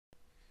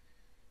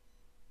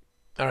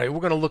All right,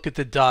 we're going to look at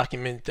the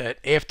document that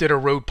after the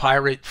road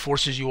pirate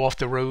forces you off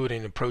the road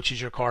and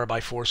approaches your car by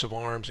force of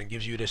arms and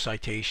gives you the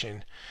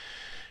citation,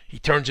 he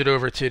turns it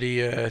over to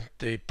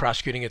the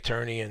prosecuting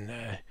attorney, and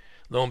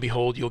lo and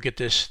behold, you'll get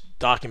this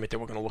document that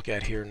we're going to look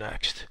at here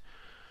next.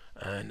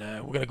 And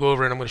we're going to go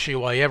over it, and I'm going to show you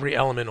why every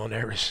element on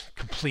there is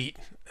complete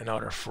and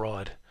utter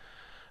fraud.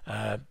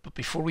 But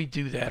before we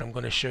do that, I'm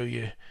going to show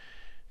you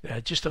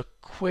just a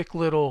quick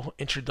little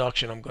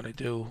introduction I'm going to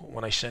do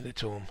when I send it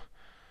to him.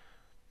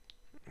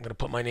 I'm going to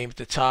put my name at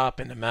the top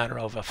in the matter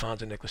of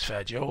Alphonse Nicholas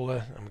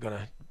Faggiolo. I'm going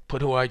to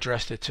put who I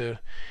addressed it to.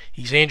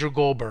 He's Andrew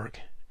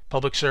Goldberg,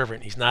 public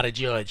servant. He's not a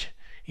judge.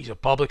 He's a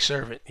public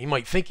servant. He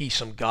might think he's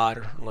some god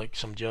or like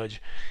some judge.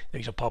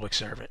 He's a public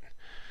servant.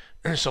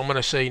 So I'm going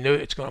to say,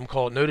 I'm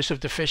called Notice of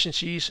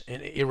Deficiencies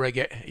and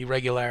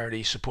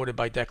Irregularities supported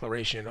by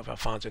declaration of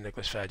Alphonse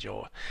Nicholas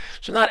Faggiolo.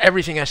 So not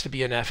everything has to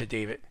be an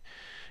affidavit,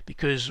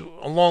 because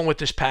along with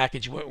this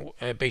package,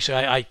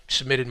 basically I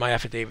submitted my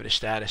affidavit of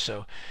status.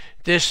 So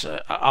this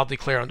I'll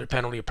declare under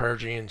penalty of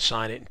perjury and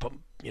sign it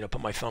and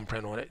put my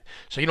thumbprint on it.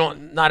 So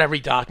not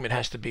every document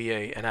has to be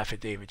an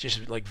affidavit.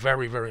 Just like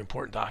very, very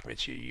important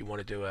documents you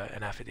want to do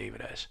an affidavit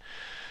as.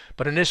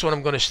 But in this one,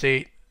 I'm going to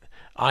state,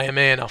 I am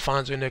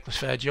Alphonse Nicholas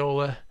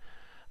Faggiolo,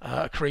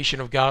 a creation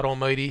of God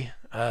Almighty,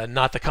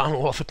 not the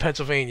Commonwealth of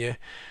Pennsylvania,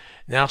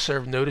 now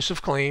serve notice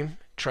of claim,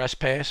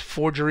 trespass,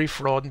 forgery,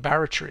 fraud, and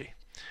barratry.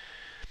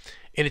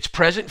 In its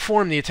present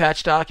form, the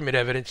attached document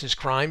evidences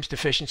crimes,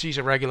 deficiencies,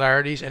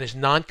 irregularities, and is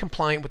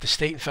non-compliant with the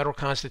state and federal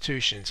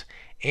constitutions.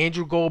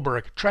 Andrew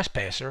Goldberg,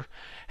 trespasser,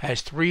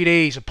 has 3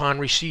 days upon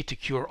receipt to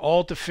cure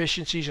all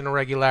deficiencies and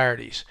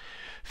irregularities.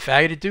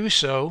 Failure to do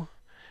so,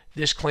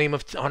 this claim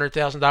of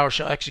 $100,000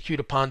 shall execute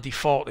upon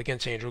default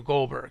against Andrew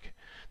Goldberg.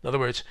 In other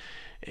words,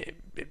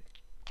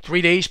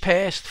 3 days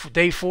passed,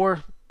 day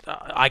 4,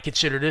 I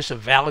consider this a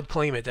valid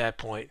claim at that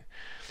point.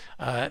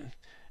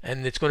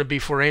 And it's going to be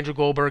for Andrew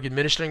Goldberg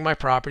administering my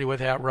property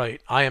without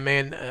right. I am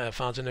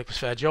Alphonse Nicholas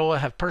Faggiolo,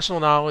 have personal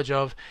knowledge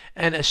of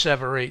and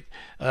asseverate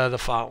the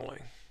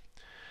following.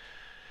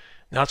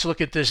 Now let's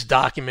look at this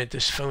document,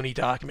 this phony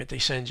document they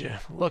send you.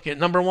 Look at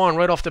number 1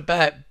 right off the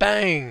bat.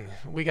 Bang!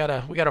 We got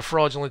a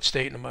fraudulent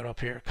statement up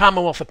here.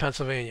 Commonwealth of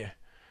Pennsylvania.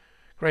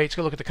 Great. Let's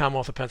go look at the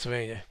Commonwealth of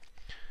Pennsylvania.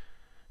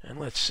 And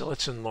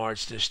let's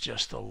enlarge this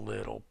just a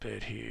little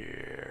bit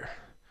here,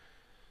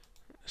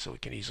 so we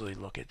can easily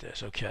look at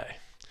this. Okay.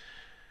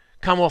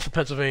 Commonwealth of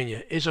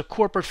Pennsylvania is a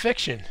corporate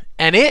fiction,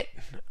 and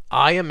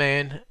I, a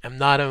man, am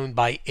not owned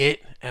by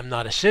it, am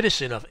not a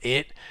citizen of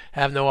it,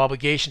 have no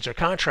obligations or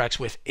contracts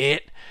with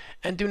it,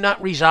 and do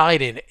not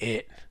reside in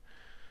it.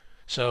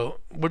 So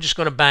we're just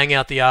going to bang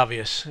out the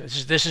obvious.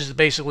 This is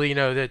basically,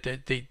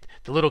 the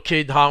little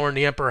kid hollering,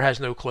 the emperor has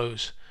no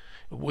clothes.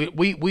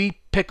 We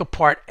pick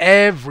apart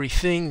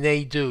everything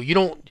they do. You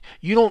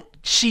don't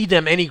cede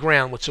them any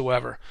ground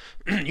whatsoever.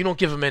 You don't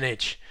give them an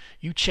inch.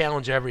 You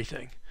challenge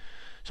everything.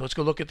 So let's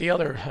go look at the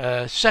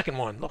other second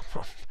one. Look,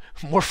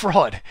 more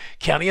fraud.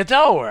 County of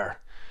Delaware.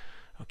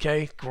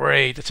 Okay,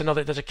 great.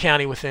 That's a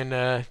county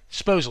within,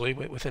 supposedly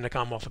within the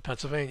Commonwealth of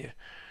Pennsylvania.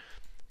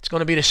 It's going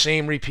to be the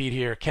same repeat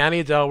here. County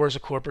of Delaware is a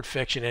corporate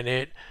fiction,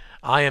 and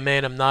I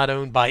am not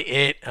owned by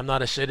it. I'm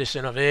not a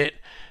citizen of it.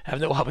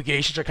 Have no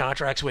obligations or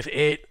contracts with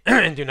it,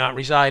 and do not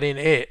reside in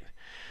it.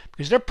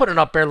 Because they're putting it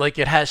up there like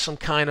it has some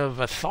kind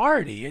of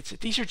authority.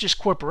 These are just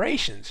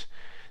corporations.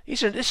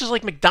 This is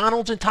like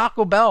McDonald's and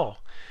Taco Bell.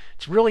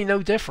 It's really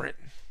no different.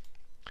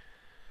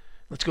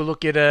 Let's go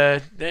look at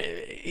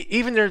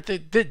even there.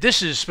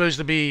 This is supposed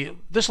to be.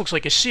 This looks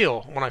like a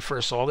seal. When I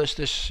first saw this,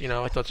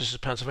 I thought this is a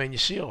Pennsylvania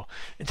seal.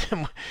 And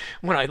then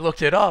when I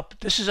looked it up,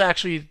 this is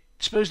actually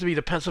supposed to be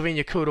the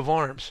Pennsylvania coat of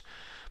arms.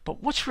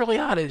 But what's really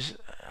odd is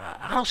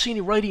I don't see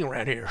any writing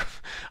around here.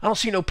 I don't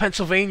see no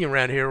Pennsylvania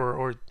around here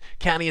or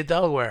County of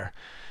Delaware.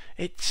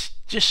 It's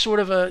just sort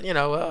of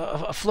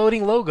a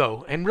floating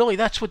logo. And really,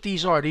 that's what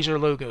these are. These are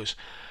logos.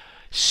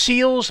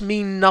 Seals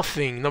mean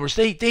nothing. In other words,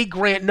 they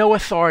grant no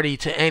authority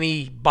to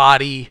any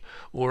body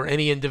or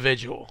any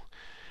individual.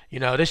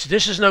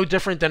 This is no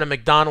different than a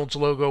McDonald's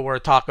logo or a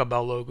Taco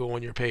Bell logo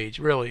on your page.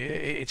 Really,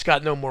 it's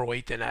got no more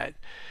weight than that.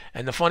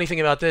 And the funny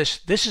thing about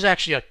this is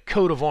actually a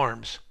coat of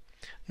arms,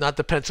 not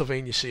the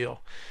Pennsylvania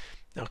seal.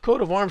 Now, coat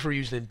of arms were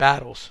used in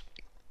battles,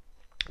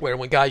 where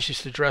when guys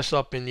used to dress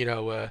up in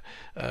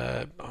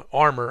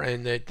armor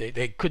and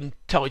they couldn't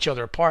tell each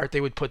other apart, they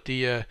would put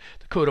the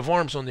coat of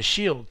arms on the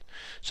shield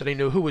so they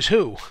knew who was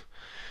who.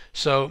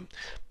 So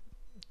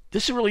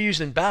this is really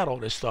used in battle,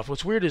 this stuff.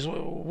 What's weird is,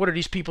 what are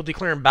these people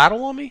declaring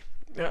battle on me?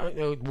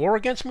 War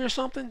against me or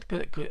something?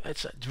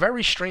 It's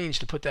very strange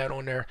to put that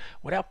on there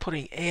without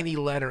putting any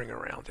lettering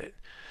around it.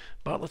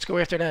 But let's go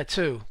after that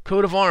too.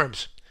 Coat of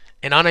arms,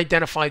 an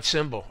unidentified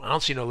symbol. I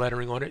don't see no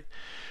lettering on it.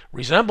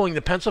 Resembling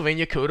the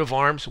Pennsylvania coat of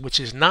arms, which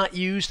is not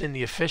used in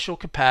the official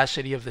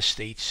capacity of the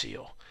state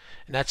seal.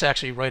 And that's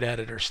actually right out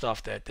of their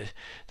stuff, that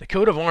the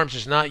coat of arms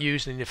is not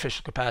used in the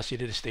official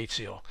capacity of the state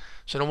seal.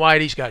 So then why are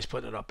these guys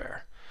putting it up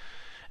there?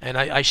 And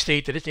I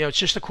state that it's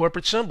just a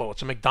corporate symbol.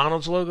 It's a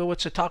McDonald's logo.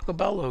 It's a Taco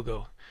Bell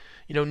logo.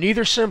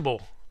 Neither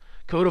symbol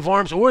Coat of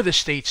arms or the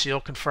state seal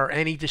confer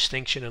any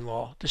distinction in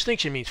law.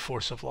 Distinction means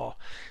force of law.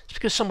 It's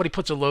because somebody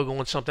puts a logo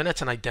on something,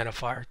 that's an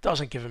identifier. It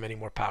doesn't give them any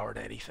more power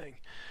to anything.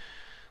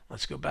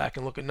 Let's go back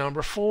and look at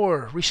number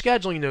 4,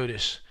 rescheduling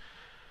notice.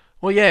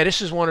 Well, yeah,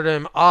 this is one of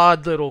them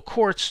odd little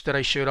courts that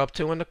I showed up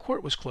to, and the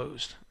court was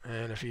closed.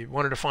 And if you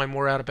wanted to find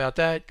more out about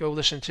that, go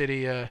listen to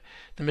the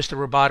Mr.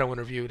 Roboto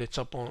interview that's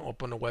up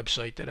on the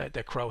website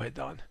that Crow had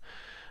done.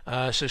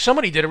 So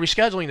somebody did a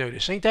rescheduling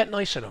notice. Ain't that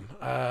nice of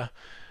them?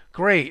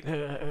 Great.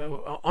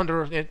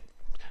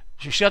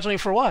 Rescheduling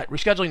for what?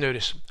 Rescheduling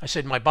notice. I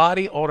said, my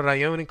body, all that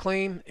I own and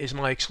claim, is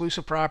my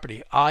exclusive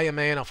property. I, a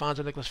man, Alphonse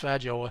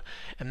Faggiolo,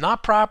 am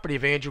not property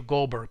of Andrew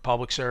Goldberg,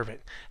 public servant.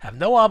 Have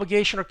no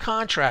obligation or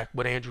contract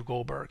with Andrew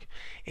Goldberg.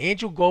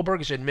 Andrew Goldberg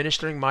is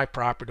administering my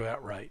property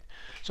outright.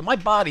 So my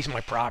body's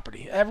my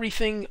property.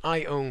 Everything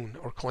I own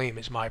or claim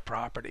is my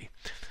property.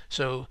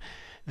 So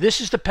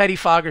this is the petty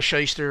fogger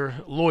shyster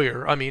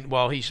lawyer. I mean,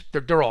 well,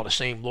 they're all the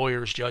same.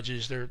 Lawyers,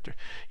 judges.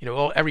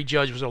 Every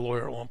judge was a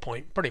lawyer at one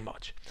point, pretty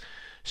much.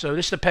 So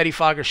this is the petty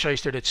fogger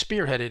shyster that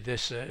spearheaded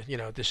this,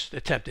 this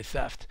attempted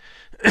theft.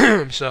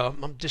 So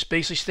I'm just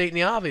basically stating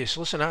the obvious.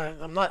 Listen,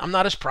 I'm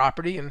not his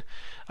property, and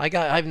I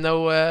have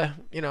no, I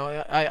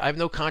have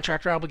no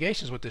contract or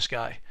obligations with this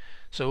guy.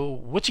 So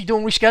what's he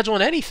doing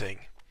rescheduling anything?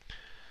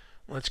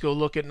 Let's go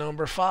look at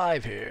number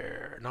 5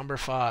 here. Number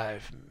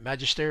 5,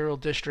 magisterial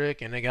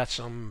district, and they got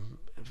some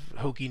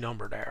hokey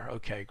number there.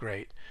 Okay,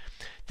 great.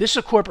 This is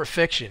a corporate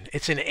fiction.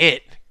 It's an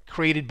it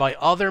created by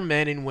other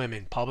men and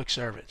women, public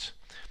servants.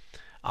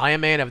 I, a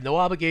man, have no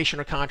obligation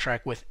or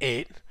contract with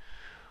it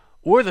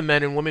or the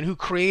men and women who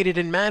created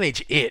and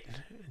manage it,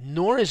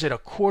 nor is it a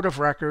court of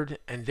record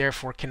and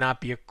therefore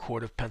cannot be a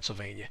court of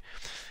Pennsylvania.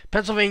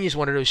 Pennsylvania is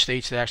one of those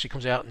states that actually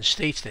comes out and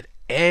states that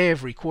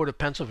every court of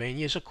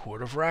Pennsylvania is a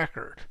court of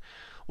record.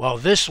 Well,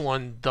 this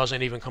one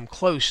doesn't even come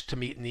close to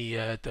meeting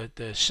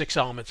the 6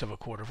 elements of a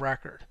court of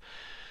record.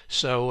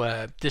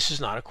 So this is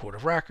not a court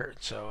of record.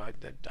 So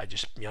I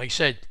just, like I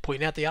said,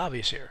 pointing out the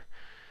obvious here.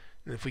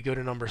 And if we go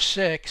to number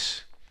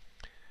 6,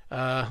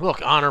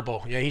 look,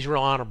 honorable. Yeah, he's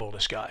real honorable,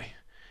 this guy.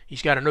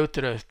 He's got a note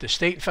to the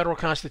state and federal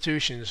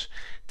constitutions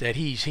that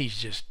he's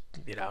just,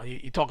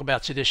 you talk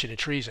about sedition and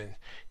treason.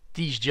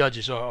 These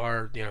judges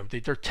are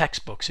they're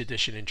textbook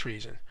sedition and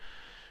treason.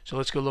 So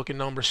let's go look at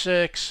number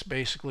 6.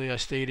 Basically, I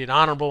stated,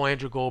 Honorable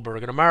Andrew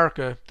Goldberg. In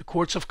America, the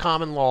courts of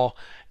common law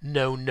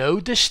know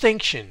no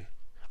distinction,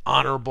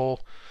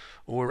 honorable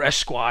or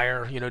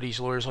esquire,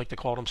 these lawyers like to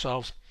call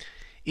themselves.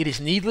 It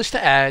is needless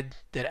to add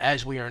that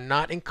as we are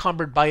not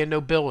encumbered by a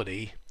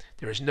nobility,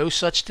 there is no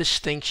such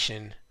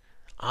distinction,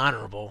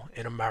 honorable,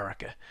 in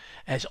America,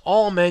 as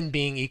all men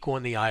being equal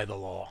in the eye of the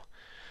law.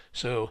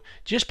 So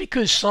just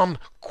because some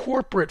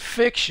corporate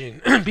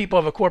fiction, people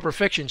of a corporate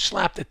fiction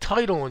slapped a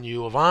title on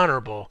you of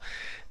honorable,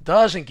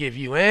 doesn't give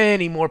you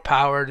any more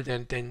power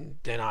than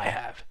I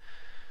have.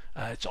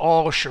 It's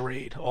all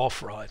charade, all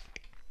fraud.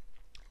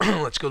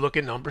 Let's go look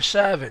at number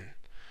 7.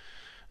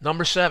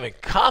 Number 7,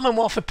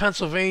 Commonwealth of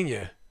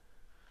Pennsylvania.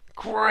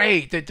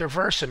 Great, they're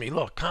versing me.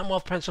 Look,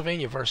 Commonwealth of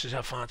Pennsylvania versus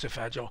Alphonse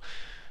Faggiolo.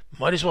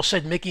 Might as well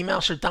said Mickey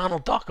Mouse or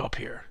Donald Duck up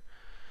here.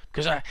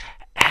 Because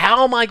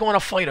how am I going to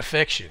fight a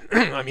fiction?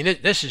 I mean,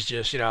 this is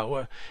just,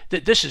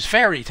 this is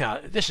fairy tale.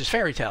 This is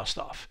fairy tale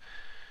stuff.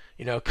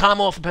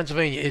 Commonwealth of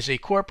Pennsylvania is a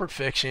corporate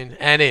fiction,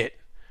 and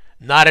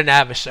not an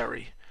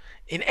adversary.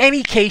 In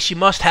any case, you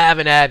must have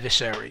an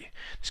adversary.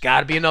 There's got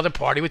to be another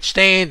party with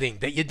standing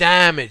that you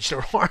damaged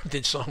or harmed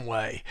in some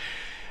way.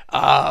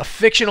 A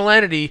fictional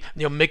entity,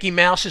 Mickey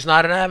Mouse is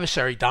not an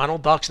adversary.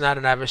 Donald Duck's not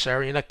an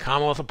adversary, and the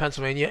Commonwealth of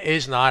Pennsylvania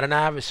is not an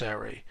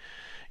adversary.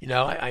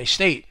 I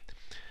state.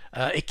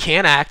 It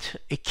can't act.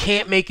 It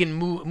can't make and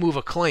move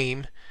a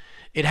claim.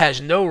 It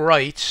has no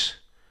rights.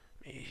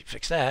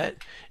 Fix that.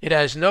 It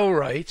has no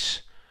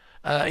rights.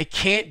 It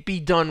can't be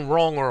done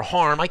wrong or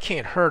harm. I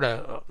can't hurt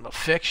a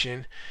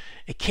fiction.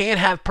 It can't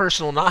have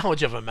personal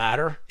knowledge of a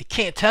matter. It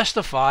can't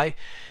testify.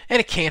 And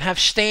it can't have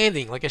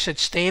standing. Like I said,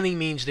 standing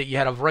means that you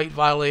had a right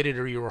violated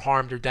or you were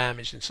harmed or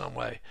damaged in some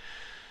way.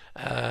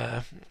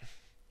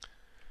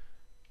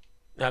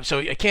 So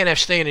I can't have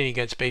standing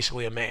against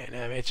basically a man.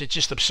 I mean, it's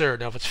just absurd.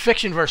 Now, if it's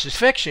fiction versus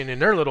fiction in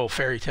their little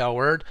fairy tale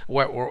world,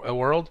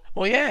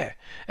 well, yeah.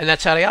 And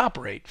that's how they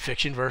operate,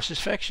 fiction versus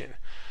fiction.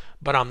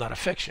 But I'm not a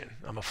fiction.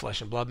 I'm a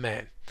flesh and blood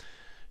man.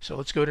 So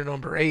let's go to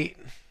number 8.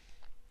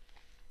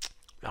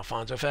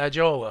 Alphonse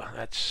Faggiolo.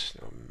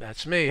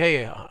 That's me.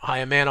 Hey, I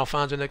am man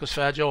Alphonse Nicholas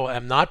Faggiolo.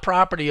 Am not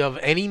property of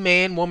any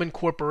man-woman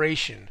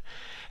corporation.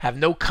 Have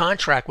no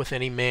contract with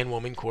any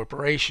man-woman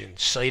corporation.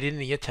 Cited in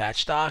the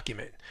attached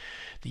document.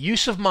 The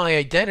use of my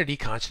identity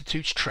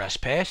constitutes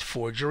trespass,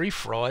 forgery,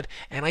 fraud,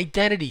 and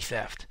identity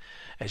theft.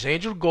 As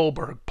Andrew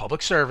Goldberg,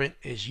 public servant,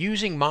 is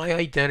using my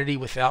identity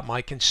without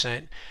my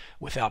consent,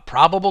 without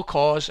probable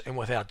cause, and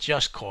without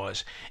just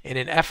cause, in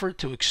an effort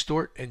to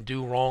extort and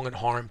do wrong and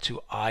harm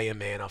to I, a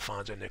man,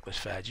 Alphonse Nicholas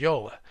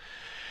Faggiolo.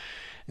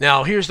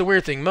 Now, here's the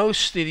weird thing.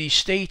 Most of these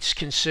states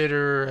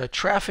consider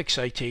traffic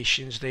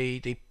citations,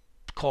 they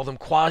call them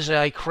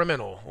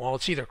quasi-criminal. Well,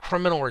 it's either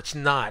criminal or it's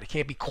not. It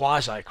can't be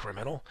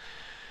quasi-criminal.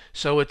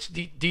 So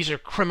these are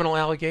criminal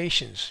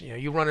allegations.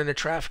 You running a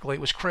traffic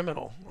light was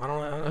criminal. I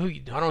don't know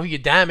who you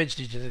damaged.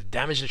 Did you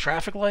damage the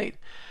traffic light?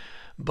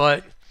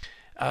 But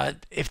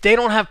if they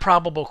don't have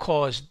probable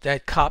cause,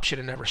 that cop should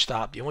have never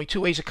stopped you. Only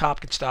two ways a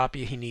cop can stop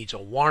you. He needs a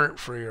warrant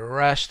for your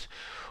arrest,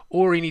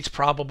 or he needs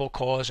probable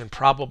cause, and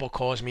probable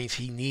cause means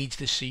he needs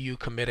to see you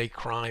commit a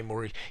crime,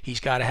 or he's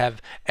got to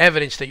have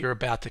evidence that you're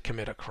about to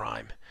commit a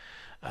crime.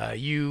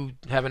 You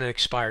having an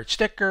expired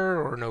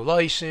sticker or no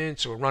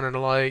license or running a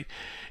light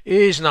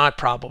is not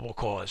probable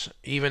cause.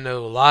 Even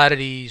though a lot of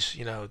these,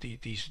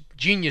 these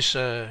genius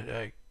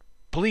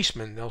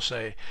policemen, they'll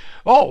say,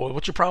 "Oh,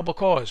 what's your probable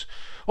cause?"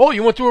 "Oh,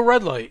 you went through a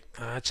red light."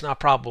 It's not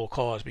probable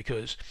cause,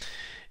 because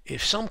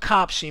if some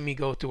cop see me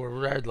go through a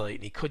red light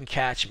and he couldn't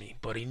catch me,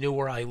 but he knew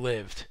where I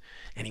lived,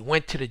 and he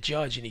went to the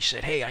judge and he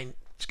said, "Hey, I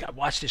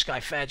watched this guy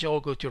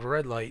Faggiolo go through the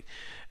red light.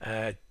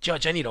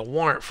 Judge, I need a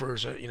warrant for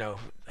his, I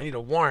need a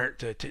warrant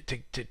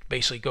to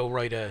basically go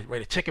write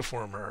a ticket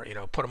for him, or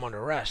put him under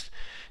arrest."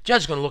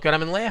 Judge's going to look at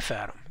him and laugh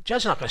at him.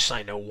 Judge's not going to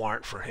sign no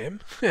warrant for him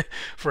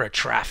for a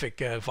traffic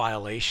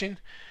violation,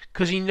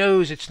 because he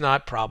knows it's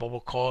not probable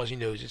cause. He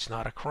knows it's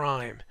not a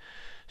crime.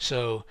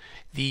 So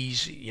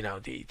these,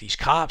 these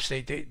cops,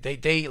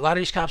 a lot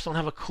of these cops don't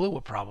have a clue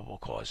what probable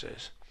cause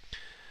is.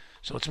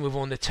 So let's move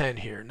on to 10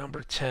 here.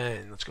 Number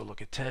 10. Let's go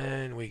look at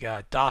 10. We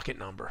got docket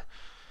number.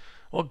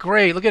 Well,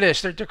 great. Look at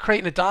this. They're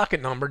creating a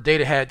docket number.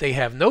 They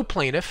have no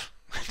plaintiff.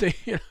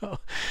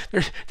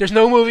 There's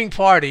no moving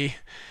party,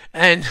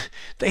 and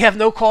they have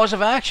no cause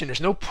of action. There's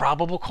no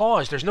probable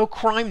cause. There's no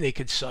crime they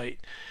could cite,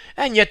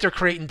 and yet they're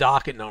creating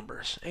docket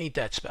numbers. Ain't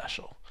that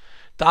special?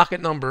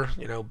 Docket number,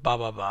 blah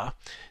blah blah.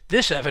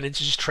 This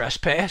evidence is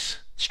trespass.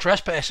 It's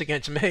trespass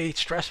against me.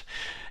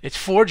 It's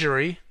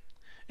forgery.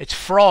 It's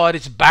fraud.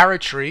 It's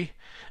barratry.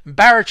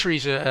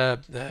 Barratry's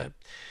a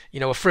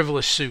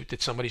frivolous suit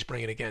that somebody's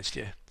bringing against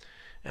you.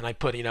 And I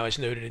put, as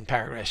noted in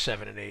paragraphs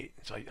 7 and 8,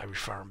 so I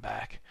refer them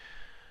back.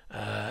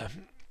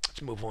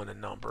 Let's move on to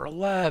number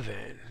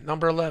 11.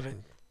 Number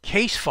 11,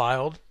 case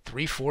filed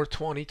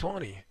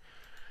 3/4/2020.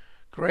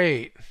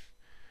 Great.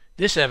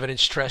 This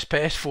evidence,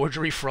 trespass,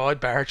 forgery,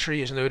 fraud,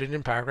 barratry, is noted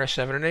in paragraphs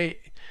 7 and 8.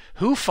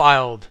 Who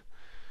filed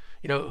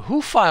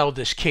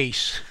this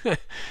case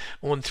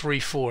on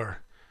 3/4?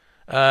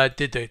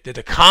 Did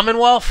the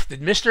Commonwealth,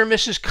 did Mr. and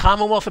Mrs.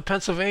 Commonwealth of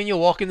Pennsylvania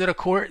walk into the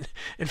court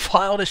and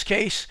file this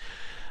case?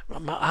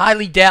 I'm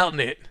highly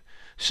doubting it.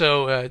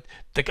 So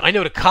I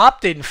know the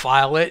cop didn't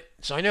file it.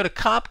 So I know the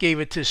cop gave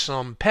it to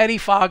some petty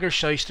fogger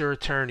shyster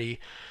attorney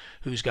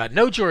who's got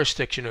no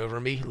jurisdiction over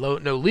me,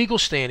 no legal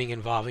standing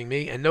involving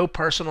me, and no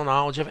personal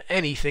knowledge of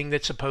anything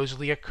that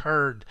supposedly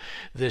occurred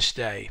this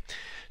day.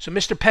 So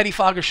Mr. Petty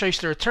Fogger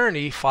Shyster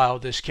Attorney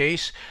filed this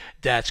case.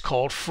 That's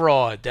called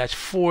fraud. That's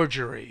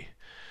forgery.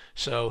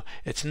 So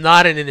it's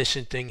not an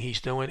innocent thing he's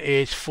doing.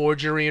 It's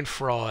forgery and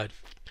fraud.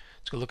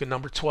 Let's go look at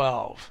number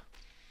 12.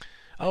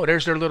 Oh,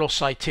 there's their little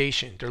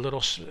citation, their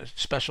little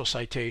special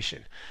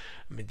citation.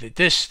 I mean,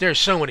 there's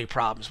so many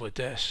problems with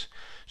this.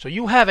 So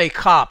you have a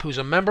cop who's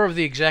a member of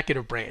the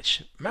executive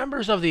branch.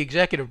 Members of the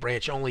executive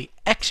branch only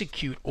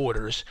execute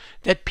orders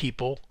that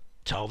people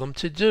tell them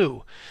to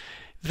do.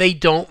 They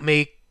don't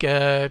make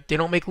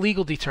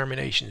legal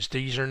determinations.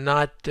 These are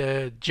not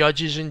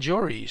judges and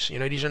juries.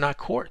 These are not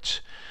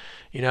courts.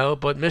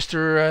 But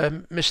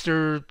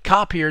Mr.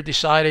 Cop here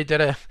decided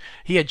that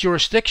he had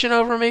jurisdiction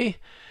over me,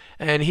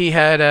 and he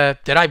had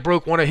that I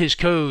broke one of his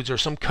codes, or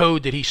some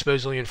code that he's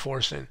supposedly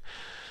enforcing.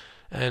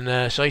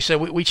 And so he said,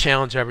 we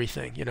challenge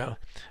everything.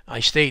 I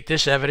state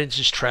this evidence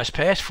is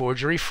trespass,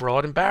 forgery,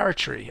 fraud, and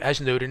barratry,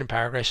 as noted in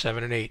paragraphs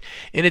 7 and 8.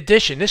 In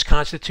addition, this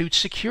constitutes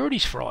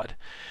securities fraud,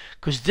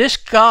 because this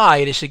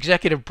guy, this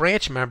executive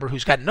branch member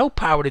who's got no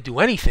power to do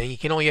anything, he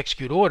can only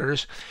execute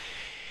orders,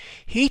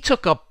 he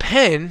took a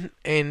pen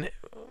and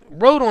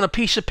wrote on a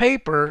piece of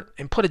paper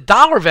and put a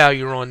dollar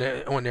value on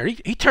there.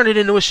 He turned it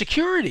into a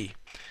security,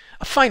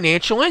 a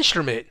financial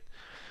instrument.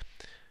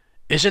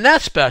 Isn't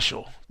that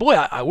special? Boy,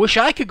 I wish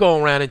I could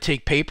go around and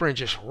take paper and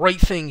just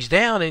write things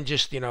down and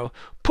just,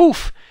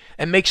 poof,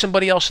 and make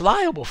somebody else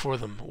liable for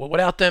them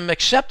without them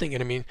accepting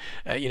it. I mean,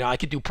 I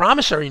could do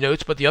promissory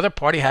notes, but the other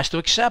party has to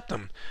accept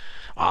them.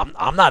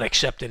 I'm not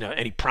accepting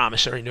any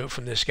promissory note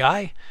from this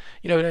guy.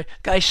 The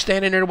guy's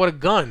standing there with a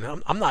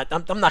gun. I'm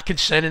not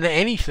consenting to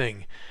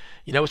anything.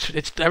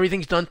 It's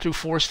everything's done through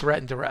force, threat,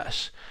 and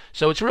duress.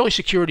 So it's really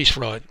securities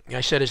fraud.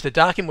 I said, as the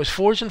document was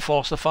forged and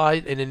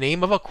falsified in the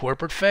name of a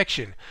corporate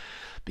fiction,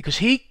 because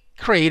he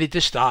created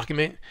this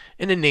document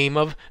in the name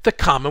of the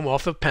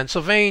Commonwealth of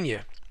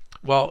Pennsylvania.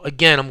 Well,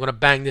 again, I'm going to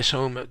bang this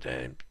home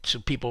so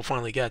people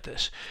finally get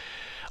this.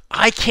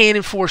 I can't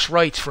enforce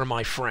rights for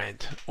my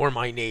friend or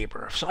my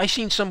neighbor. So I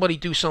seen somebody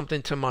do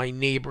something to my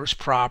neighbor's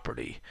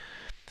property,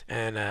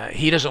 and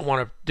he doesn't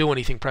want to do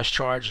anything, press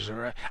charges,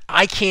 or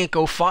I can't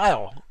go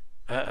file.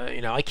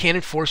 I can't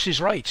enforce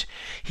his rights.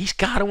 He's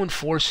got to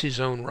enforce his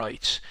own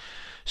rights.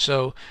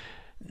 So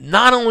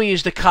not only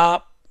is the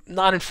cop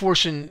not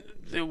enforcing,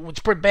 it's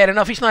pretty bad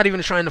enough, he's not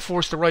even trying to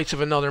enforce the rights of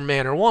another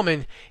man or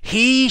woman.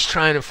 He's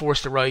trying to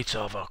enforce the rights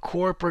of a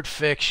corporate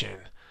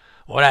fiction.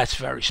 Well, that's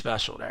very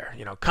special there.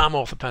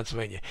 Commonwealth of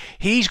Pennsylvania.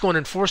 He's going to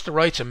enforce the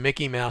rights of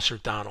Mickey Mouse or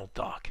Donald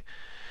Duck.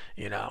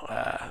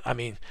 I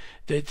mean,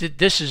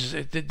 this is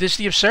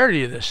the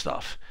absurdity of this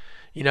stuff.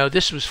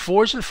 This was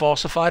forged and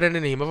falsified in the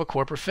name of a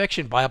corporate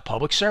fiction by a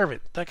public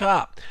servant, the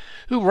cop,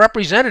 who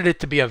represented it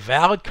to be a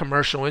valid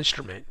commercial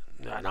instrument,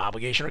 an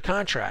obligation or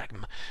contract.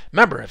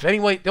 Remember,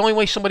 the only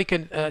way somebody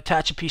can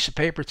attach a piece of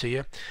paper to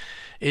you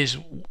is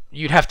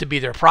you'd have to be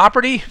their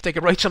property. If they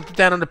could write something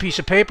down on a piece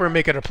of paper and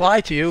make it apply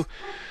to you,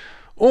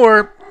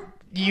 or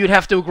you'd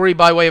have to agree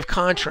by way of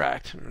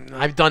contract.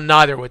 I've done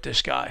neither with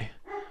this guy.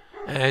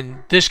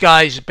 And this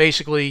guy's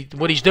basically,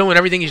 what he's doing,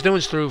 everything he's doing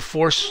is through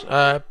force,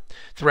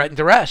 threat, and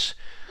duress.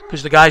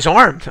 Because the guy's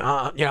armed.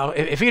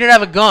 If he didn't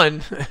have a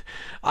gun,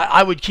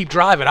 I would keep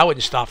driving. I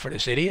wouldn't stop for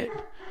this idiot.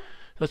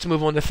 Let's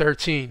move on to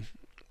 13.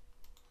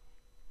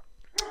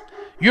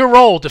 Your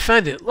role,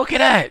 defendant. Look at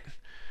that.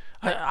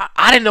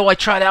 I didn't know I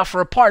tried out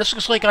for a part. This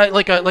looks like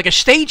a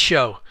stage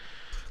show.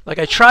 Like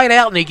I tried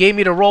out and they gave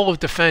me the role of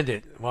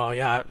defendant. Well,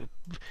 yeah,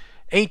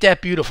 ain't that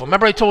beautiful?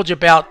 Remember I told you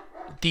about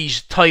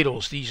these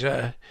titles,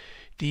 when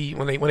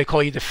they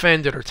call you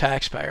defendant or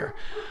taxpayer.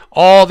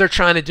 All they're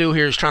trying to do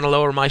here is trying to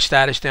lower my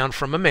status down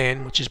from a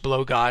man, which is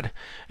below God,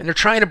 and they're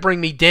trying to bring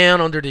me down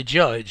under the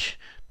judge.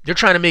 They're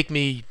trying to make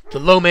me the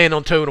low man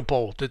on totem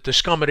pole, the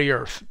scum of the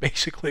earth,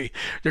 basically.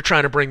 They're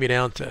trying to bring me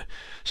down to.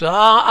 So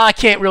I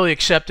can't really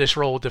accept this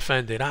role of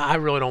defendant. I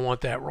really don't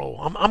want that role.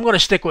 I'm going to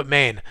stick with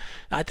man.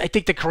 I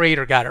think the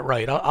Creator got it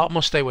right. I'm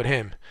going to stay with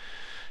him.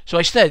 So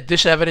I said,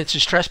 this evidence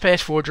is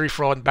trespass, forgery,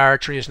 fraud, and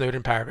barratry as noted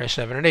in paragraph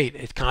 7 and 8.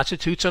 It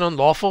constitutes an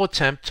unlawful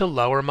attempt to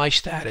lower my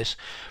status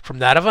from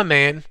that of a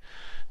man,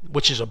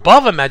 which is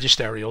above a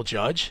magisterial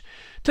judge,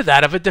 to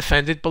that of a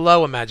defendant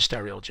below a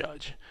magisterial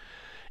judge.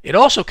 It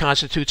also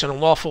constitutes an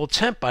unlawful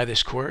attempt by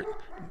this court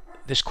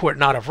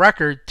not of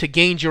record, to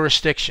gain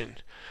jurisdiction,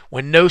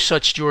 when no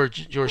such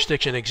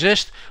jurisdiction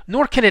exists,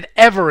 nor can it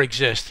ever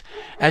exist,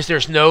 as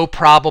there's no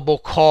probable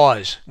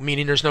cause,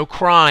 meaning there's no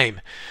crime,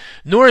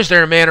 nor is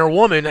there a man or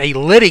woman, a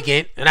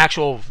litigant, an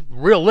actual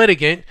real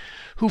litigant,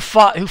 who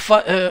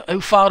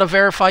filed a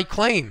verified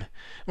claim.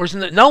 Whereas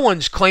no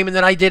one's claiming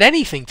that I did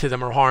anything to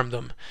them or harmed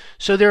them.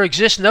 So there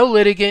exists no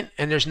litigant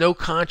and there's no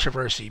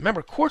controversy.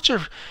 Remember, courts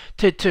are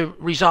to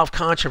resolve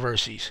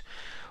controversies.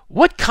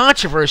 What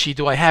controversy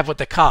do I have with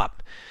the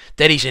cop?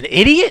 That he's an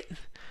idiot?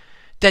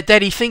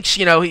 That he thinks,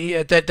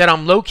 that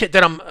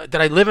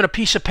I live in a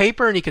piece of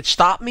paper and he could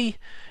stop me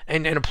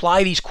and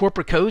apply these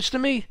corporate codes to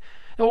me?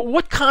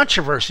 What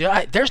controversy?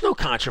 There's no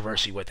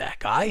controversy with that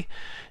guy.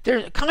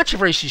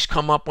 Controversies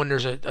come up when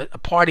there's a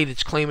party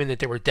that's claiming that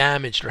they were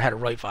damaged or had a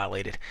right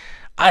violated.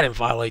 I didn't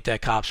violate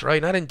that cop's right,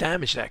 and I didn't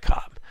damage that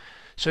cop.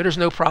 So there's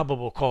no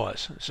probable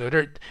cause. So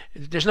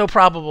there's no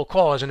probable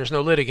cause and there's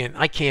no litigant.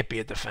 I can't be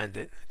a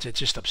defendant. It's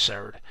just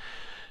absurd.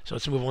 So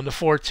let's move on to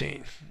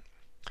 14.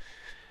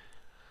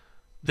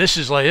 This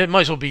is like, it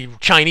might as well be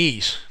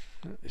Chinese.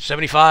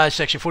 75,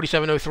 section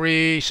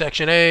 4703,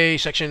 section A,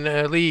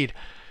 section lead.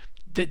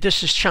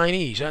 This is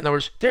Chinese. In other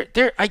words,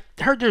 I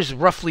heard there's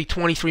roughly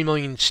 23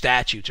 million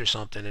statutes or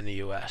something in the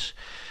U.S.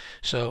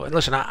 So, and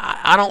listen,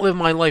 I don't live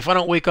my life. I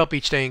don't wake up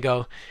each day and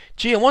go,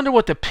 gee, I wonder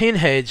what the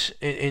pinheads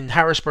in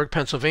Harrisburg,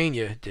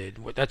 Pennsylvania did.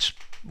 That's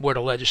where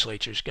the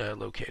legislature's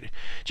located.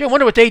 Gee, I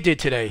wonder what they did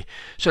today,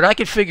 so that I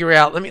could figure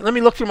out. Let me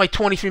look through my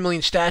 23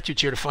 million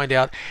statutes here to find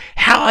out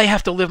how I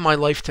have to live my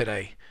life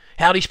today.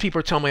 How these people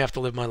are telling me I have to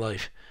live my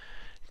life.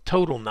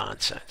 Total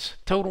nonsense.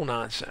 Total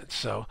nonsense.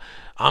 So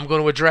I'm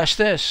going to address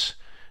this.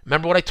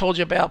 Remember what I told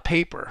you about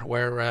paper,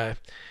 where,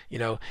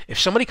 if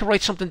somebody could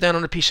write something down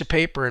on a piece of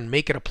paper and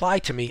make it apply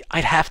to me,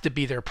 I'd have to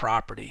be their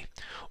property.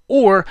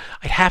 Or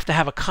I'd have to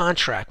have a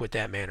contract with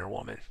that man or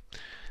woman.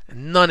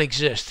 And none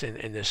exists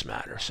in this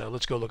matter. So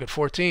let's go look at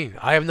 14.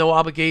 I have no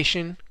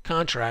obligation,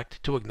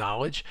 contract, to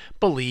acknowledge,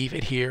 believe,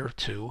 adhere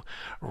to,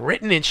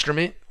 written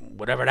instrument,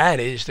 whatever that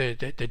is,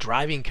 the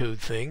driving code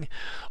thing,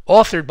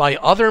 authored by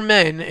other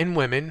men and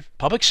women,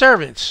 public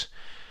servants.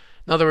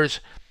 In other words,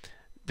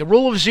 the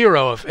rule of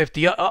zero, if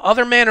the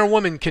other man or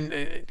woman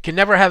can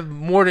never have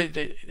more,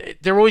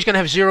 they're always going to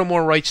have zero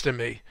more rights than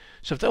me.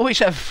 So if they always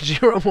have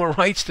zero more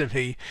rights than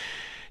me,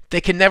 they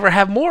can never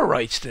have more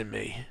rights than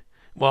me.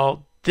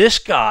 Well, this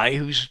guy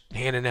who's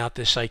handing out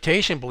this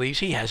citation believes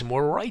he has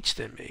more rights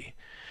than me,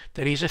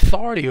 that he's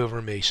authority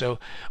over me. So,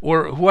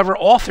 or whoever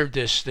authored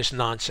this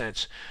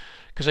nonsense.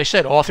 Because I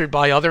said, authored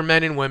by other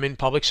men and women,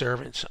 public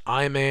servants.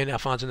 I,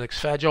 Alphonse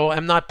Faggiolo,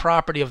 am not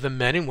property of the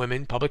men and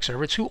women, public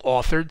servants, who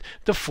authored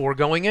the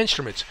foregoing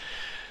instruments.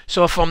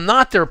 So if I'm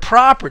not their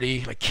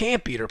property, I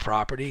can't be their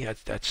property.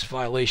 That's a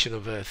violation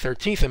of the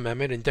 13th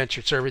Amendment,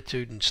 indentured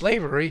servitude and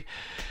slavery.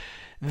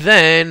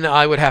 Then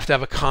I would have to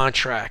have a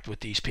contract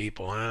with these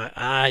people.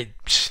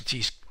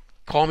 Geez,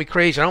 call me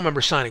crazy. I don't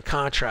remember signing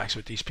contracts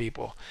with these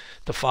people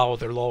to follow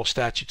their laws,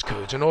 statutes,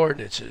 codes, and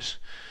ordinances.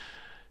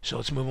 So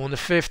let's move on to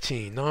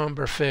 15.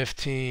 Number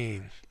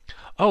 15.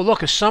 Oh,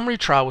 look, a summary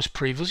trial was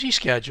previously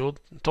scheduled.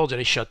 I told you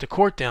they shut the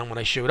court down when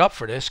I showed up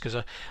for this, because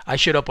I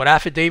showed up with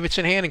affidavits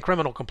in hand and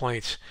criminal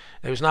complaints.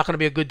 It was not going to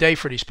be a good day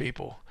for these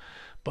people.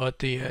 but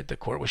the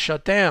court was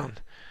shut down.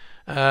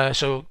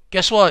 So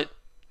guess what?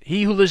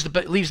 He who leaves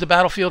the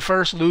battlefield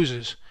first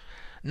loses.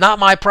 Not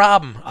my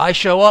problem. I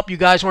show up, you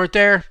guys weren't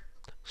there.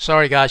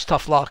 Sorry guys,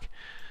 tough luck.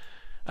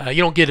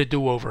 You don't get a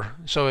do-over.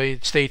 So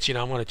it states,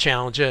 I'm going to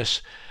challenge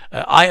this.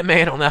 I Am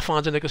Man on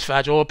Alphonse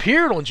Faggiolo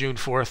appeared on June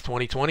 4th,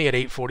 2020 at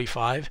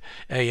 8:45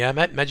 a.m.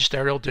 at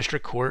Magisterial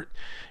District Court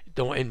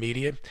in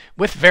media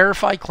with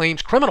verified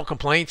claims, criminal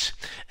complaints,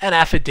 and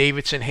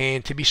affidavits in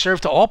hand to be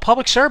served to all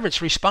public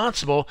servants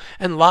responsible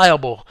and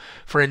liable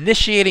for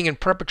initiating and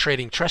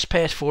perpetrating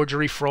trespass,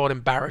 forgery, fraud,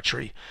 and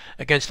barratry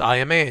against I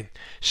Am Man.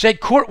 Said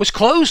court was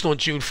closed on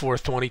June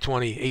 4th,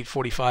 2020,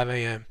 8:45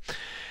 a.m.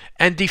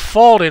 and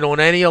defaulted on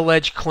any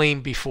alleged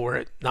claim before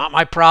it. Not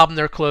my problem,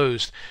 they're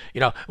closed.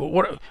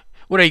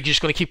 What are you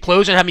just going to keep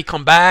closing, have me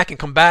come back and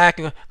come back?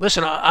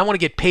 Listen, I want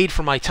to get paid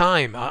for my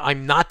time.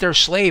 I'm not their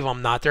slave.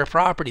 I'm not their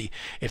property.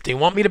 If they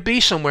want me to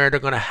be somewhere, they're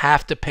going to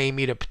have to pay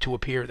me to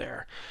appear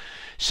there.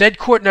 Said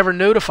court never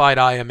notified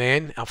I Am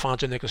Man,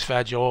 Alphonse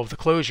Faggiolo, of the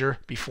closure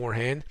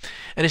beforehand,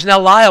 and is now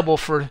liable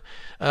for,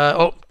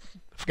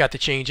 forgot to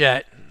change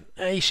that.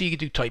 You see, you can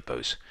do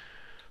typos.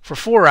 For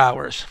 4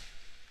 hours.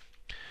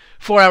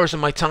 4 hours of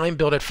my time,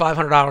 billed at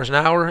 $500 an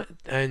hour,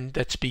 and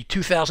that's be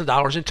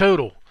 $2,000 in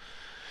total.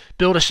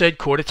 Bill to said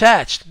court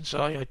attached.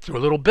 So I threw a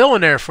little bill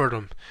in there for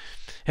them.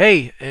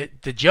 Hey,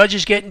 the judge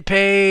is getting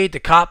paid, the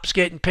cop's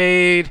getting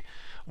paid.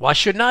 Why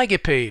shouldn't I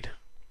get paid?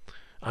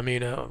 I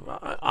mean,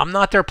 I'm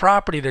not their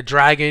property to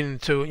drag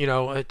into,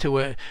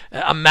 to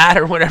a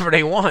matter whenever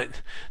they want.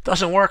 It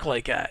doesn't work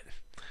like that.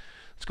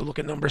 Let's go look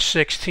at number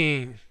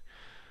 16.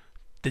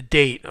 The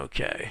date,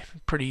 okay.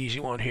 Pretty easy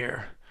one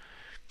here.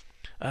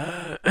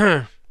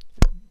 I'm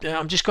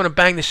just going to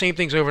bang the same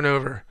things over and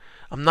over.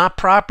 I'm not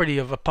property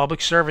of a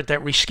public servant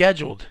that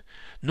rescheduled,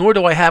 nor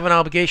do I have an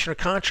obligation or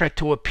contract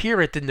to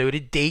appear at the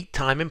noted date,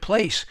 time, and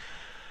place.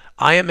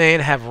 I Am Man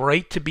have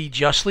right to be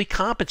justly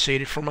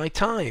compensated for my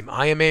time.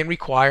 I Am Man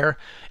require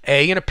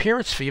an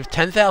appearance fee of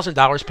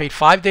 $10,000 paid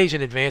 5 days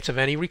in advance of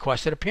any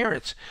requested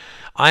appearance.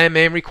 I Am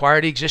Man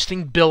require the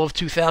existing bill of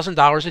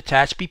 $2,000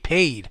 attached be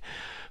paid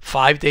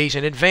 5 days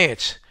in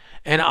advance.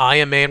 And I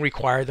Am Man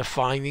require the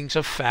findings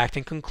of fact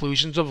and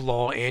conclusions of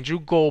law Andrew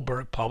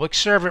Goldberg, public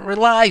servant,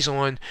 relies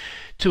on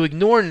to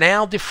ignore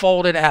now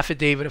defaulted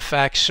affidavit of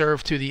fact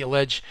served to the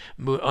alleged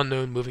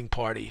unknown moving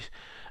parties.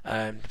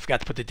 I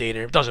forgot to put the date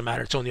in. It doesn't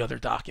matter. It's on the other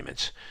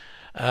documents.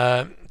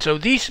 So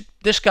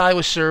this guy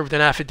was served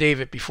an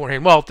affidavit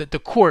beforehand. Well, the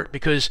court,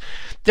 because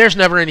there's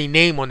never any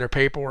name on their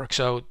paperwork,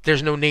 so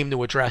there's no name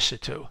to address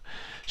it to.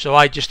 So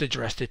I just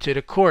addressed it to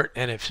the court,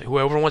 and if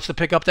whoever wants to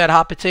pick up that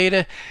hot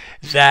potato,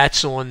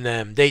 that's on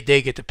them. They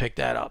get to pick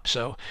that up.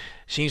 So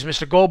it seems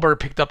Mr. Goldberg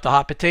picked up the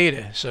hot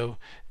potato, so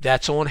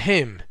that's on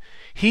him.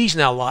 He's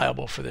now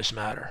liable for this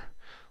matter.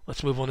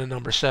 Let's move on to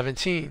number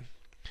 17.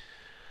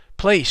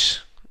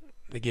 Place.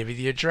 They give you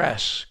the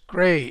address.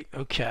 Great.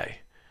 Okay.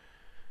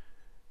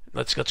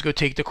 Let's go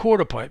take the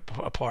court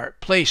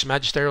apart. Place,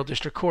 Magisterial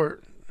District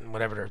Court,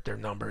 whatever their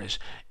number is.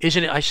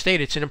 Isn't it? I state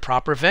it's an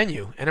improper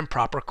venue, an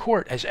improper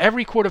court, as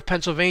every court of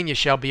Pennsylvania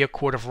shall be a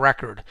court of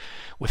record,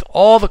 with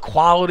all the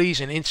qualities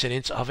and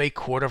incidents of a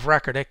court of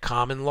record at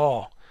common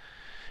law.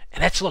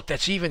 And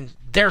that's even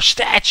their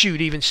statute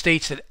even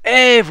states that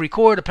every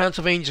court of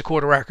Pennsylvania is a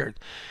court of record.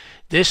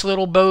 This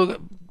little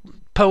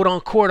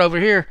podunk court over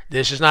here,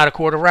 this is not a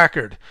court of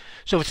record.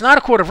 So if it's not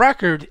a court of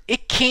record,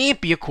 it can't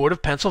be a court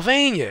of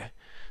Pennsylvania.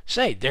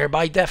 Say, there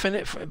by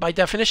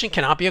definition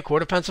cannot be a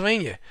court of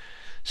Pennsylvania.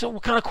 So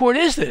what kind of court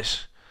is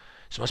this?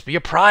 This must be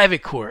a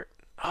private court.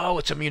 Oh,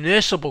 it's a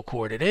municipal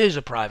court. It is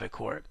a private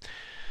court.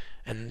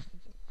 And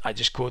I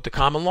just quote the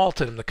common law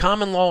to them. The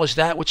common law is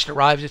that which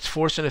derives its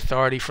force and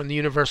authority from the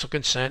universal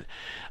consent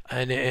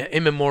and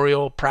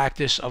immemorial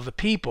practice of the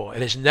people.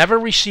 It has never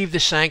received the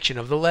sanction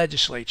of the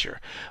legislature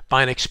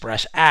by an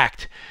express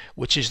act,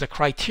 which is the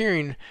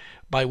criterion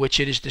by which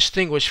it is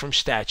distinguished from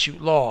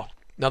statute law.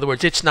 In other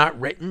words, it's not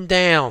written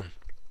down.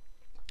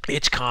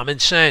 It's common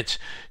sense.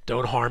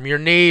 Don't harm your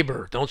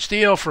neighbor. Don't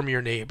steal from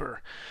your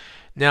neighbor.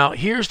 Now,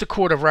 here's the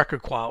court of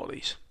record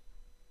qualities.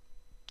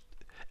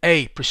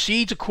 A,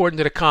 proceeds according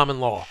to the common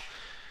law,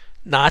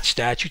 not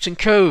statutes and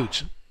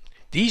codes.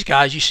 These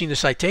guys, you've seen the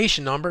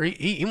citation number.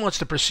 He wants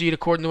to proceed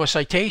according to a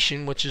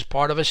citation, which is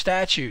part of a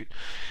statute.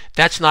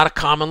 That's not a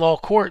common law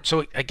court,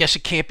 so I guess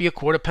it can't be a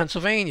court of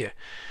Pennsylvania.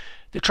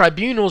 The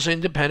tribunal is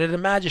independent of the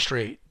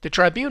magistrate. The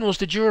tribunal is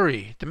the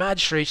jury. The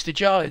magistrate's the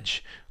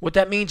judge. What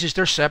that means is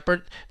they're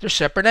separate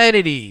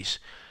entities.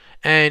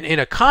 And in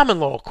a common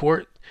law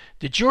court,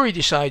 the jury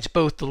decides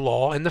both the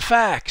law and the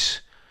facts.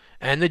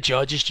 And the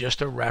judge is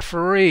just a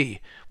referee.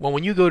 Well,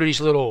 when you go to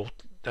these little,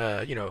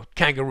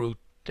 kangaroo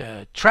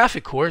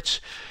traffic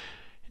courts,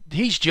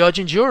 he's judge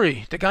and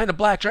jury. The guy in the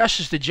black dress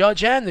is the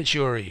judge and the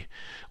jury.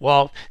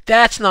 Well,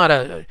 that's not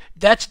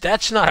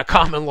a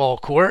common law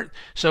court,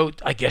 so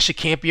I guess it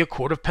can't be a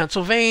court of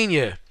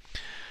Pennsylvania.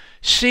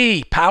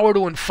 C, power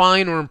to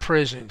fine or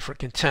imprison for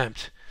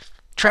contempt.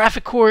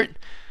 Traffic court,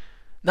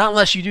 Not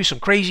unless you do some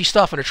crazy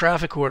stuff in a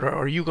traffic court, or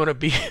are you going to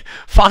be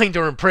fined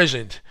or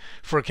imprisoned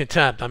for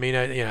contempt. I mean,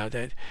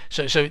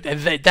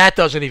 that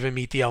doesn't even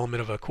meet the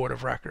element of a court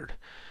of record.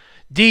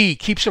 D,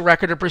 keeps a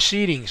record of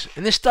proceedings.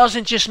 And this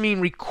doesn't just mean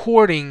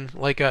recording,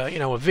 like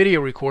a video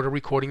recorder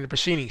recording the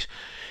proceedings.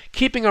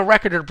 Keeping a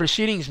record of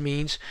proceedings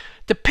means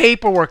the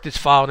paperwork that's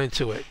filed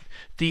into it,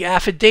 the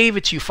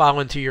affidavits you file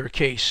into your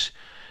case,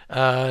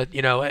 any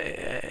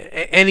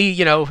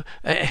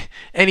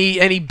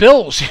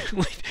bills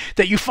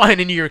that you find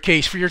into your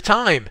case for your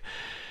time.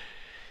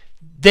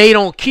 They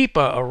don't keep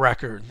a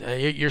record.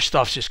 Your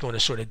stuff's just going to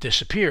sort of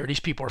disappear.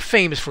 These people are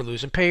famous for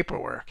losing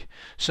paperwork.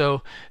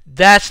 So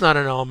that's not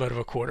an element of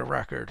a court of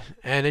record.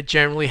 And it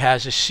generally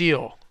has a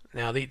seal.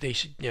 Now,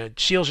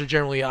 seals are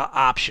generally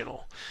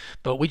optional.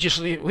 But we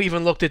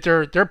even looked at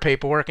their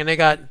paperwork, and they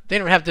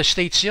don't have the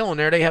state seal in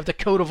there. They have the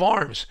coat of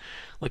arms,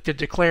 like they're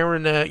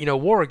declaring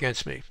war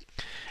against me.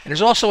 And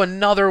there's also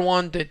another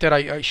one that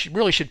I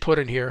really should put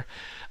in here.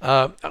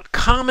 A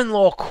common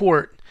law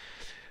court.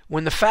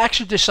 When the facts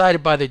are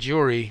decided by the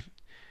jury,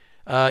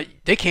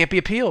 they can't be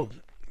appealed.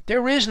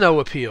 There is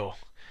no appeal.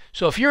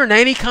 So if you're in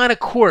any kind of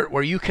court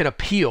where you can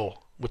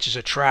appeal, which is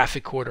a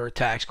traffic court or a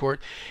tax court,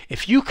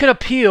 if you can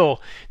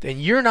appeal, then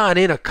you're not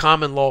in a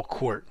common law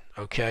court,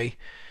 okay?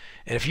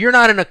 And if you're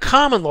not in a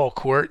common law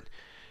court,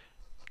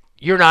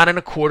 you're not in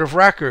a court of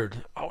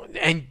record.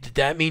 And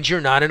that means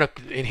you're not in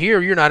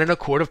you're not in a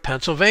court of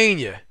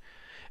Pennsylvania.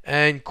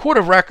 And court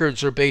of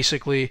records are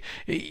basically,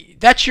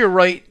 that's your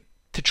right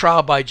to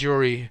trial by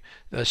jury.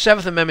 The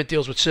Seventh Amendment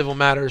deals with civil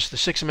matters. The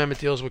Sixth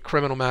Amendment deals with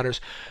criminal matters.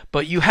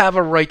 But you have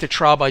a right to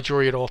trial by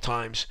jury at all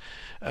times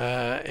in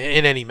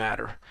any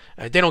matter.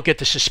 They don't get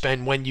to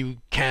suspend when you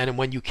can and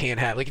when you can't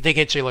have it. Like, they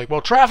can't say, like,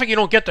 well, traffic, you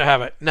don't get to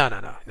have it. No.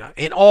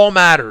 In all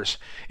matters,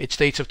 it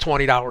states of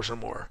 $20 or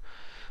more.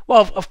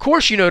 Well, of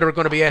course, they're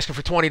going to be asking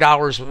for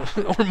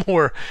 $20 or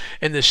more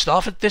in this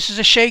stuff. This is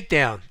a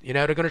shakedown.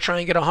 They're going to try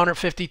and get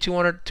 $150,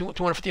 $200,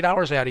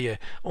 $250 out of you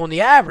on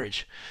the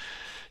average.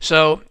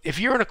 So if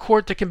you're in a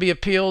court that can be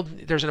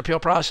appealed, there's an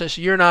appeal process,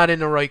 you're not in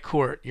the right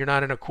court. You're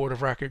not in a court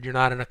of record. You're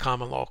not in a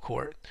common law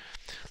court.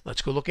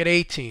 Let's go look at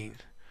 18.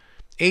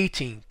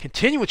 18,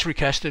 continuance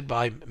requested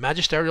by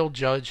magisterial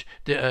judge,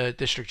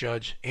 district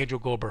judge Andrew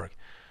Goldberg.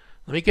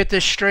 Let me get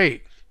this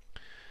straight.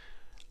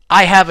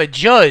 I have a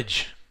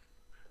judge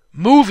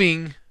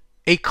moving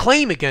a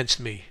claim against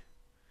me.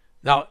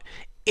 Now,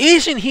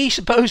 isn't he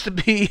supposed to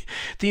be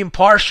the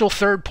impartial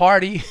third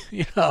party?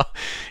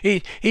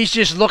 He's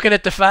just looking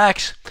at the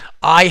facts.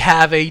 I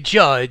have a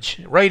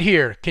judge right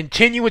here.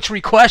 Continuance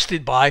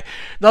requested by.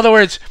 In other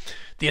words,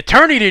 the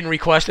attorney didn't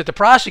request it. The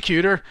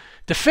prosecutor,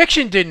 the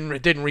fiction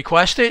didn't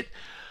request it.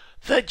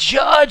 The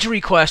judge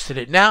requested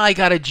it. Now I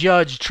got a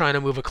judge trying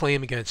to move a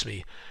claim against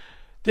me.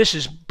 This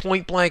is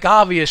point blank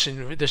obvious,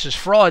 and this is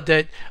fraud,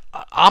 that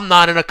I'm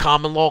not in a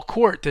common law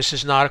court. This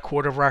is not a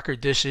court of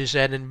record. This is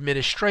an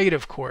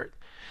administrative court.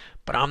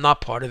 But I'm not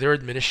part of their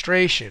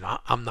administration.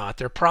 I'm not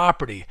their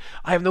property.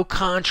 I have no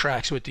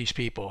contracts with these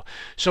people.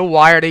 So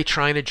why are they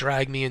trying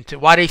to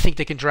why do they think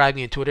they can drag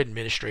me into an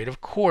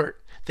administrative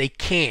court? They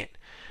can't.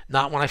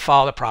 Not when I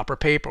file the proper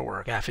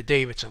paperwork,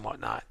 affidavits and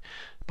whatnot.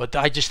 But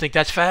I just think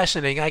that's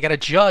fascinating. I got a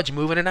judge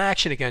moving an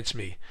action against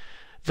me.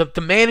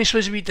 The man who's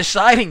supposed to be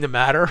deciding the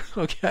matter,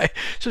 okay,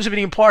 supposed to be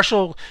the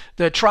impartial,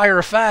 the trier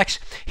of facts,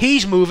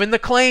 he's moving the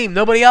claim.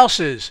 Nobody else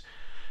is.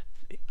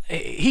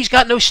 He's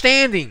got no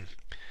standing.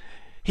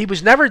 He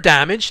was never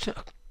damaged.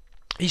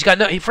 He's got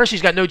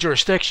no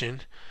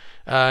jurisdiction.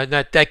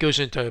 That goes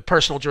into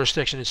personal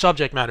jurisdiction and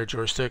subject matter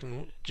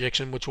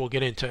jurisdiction, which we'll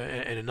get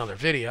into in another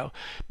video.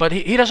 But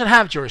he doesn't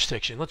have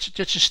jurisdiction. Let's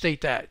just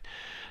state that.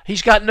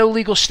 He's got no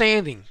legal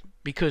standing,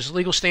 because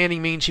legal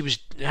standing means he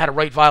had a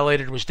right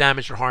violated, was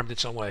damaged or harmed in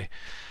some way.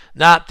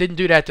 Didn't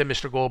do that to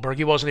Mr. Goldberg.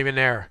 He wasn't even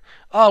there.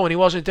 Oh, and he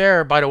wasn't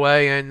there, by the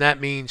way, and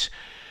that means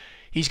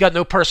he's got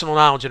no personal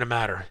knowledge in the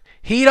matter.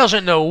 He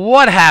doesn't know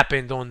what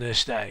happened on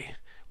this day,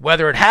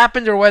 whether it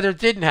happened or whether it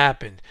didn't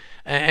happen.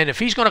 And if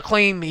he's going to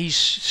claim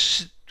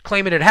he's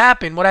claiming it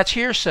happened, well, that's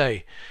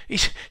hearsay.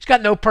 He's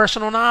got no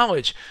personal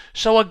knowledge.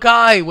 So a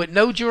guy with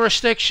no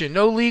jurisdiction,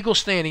 no legal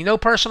standing, no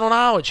personal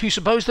knowledge, who's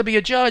supposed to be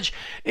a judge,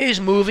 is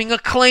moving a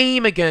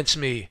claim against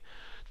me.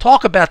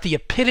 Talk about the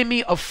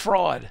epitome of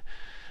fraud.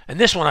 And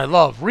this one I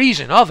love.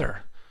 Reason,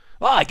 other.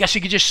 Well, I guess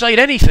he could just cite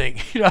anything.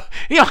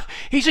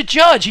 He's a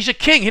judge. He's a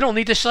king. He don't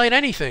need to cite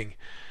anything.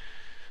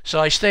 So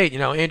I state,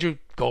 Andrew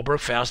Goldberg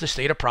fails to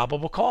state a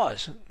probable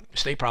cause.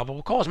 State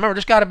probable cause. Remember,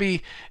 there's got to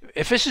be,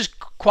 if this is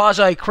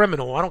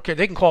quasi-criminal, I don't care,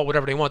 they can call it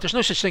whatever they want. There's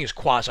no such thing as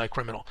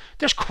quasi-criminal.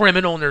 There's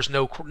criminal and there's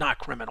no not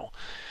criminal.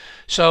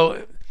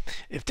 So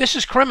if this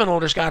is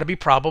criminal, there's got to be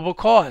probable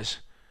cause.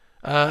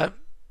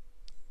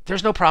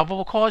 There's no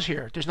probable cause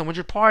here. There's no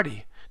injured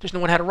party. There's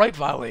no one had a right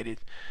violated.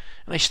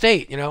 And I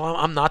state,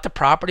 I'm not the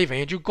property of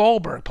Andrew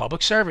Goldberg,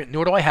 public servant,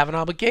 nor do I have an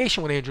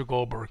obligation with Andrew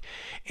Goldberg.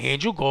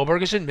 Andrew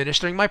Goldberg is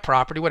administering my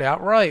property without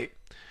right.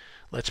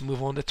 Let's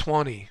move on to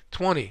 20.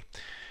 20.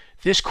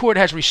 This court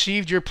has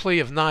received your plea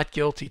of not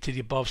guilty to the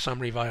above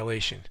summary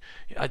violation.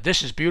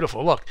 This is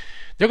beautiful. Look,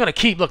 they're going to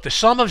keep, look, the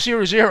sum of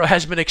 00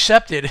 has been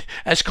accepted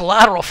as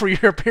collateral for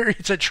your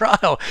periods of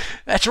trial.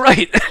 That's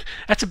right.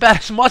 That's about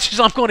as much as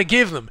I'm going to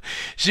give them.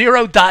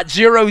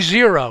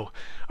 0.00.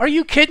 Are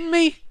you kidding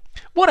me?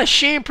 What a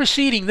sham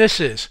proceeding this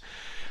is.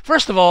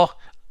 First of all,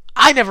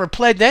 I never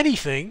pled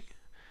anything.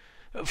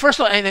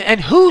 First of all,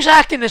 and who's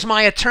acting as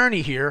my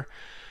attorney here?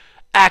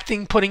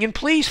 Putting in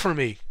pleas for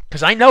me.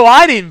 Because I know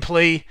I didn't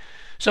plea.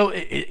 So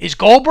is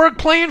Goldberg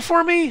playing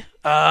for me?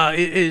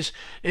 Is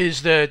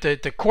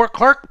the court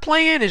clerk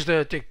playing?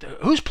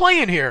 Who's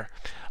playing here?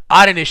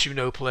 I didn't issue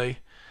no plea.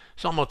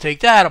 So I'm going to take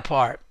that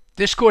apart.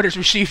 This court has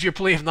received your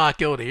plea of not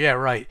guilty. Yeah,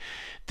 right.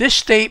 This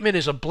statement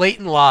is a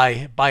blatant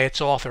lie by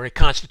its author. It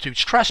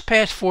constitutes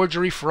trespass,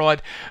 forgery,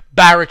 fraud,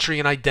 barratry,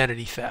 and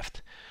identity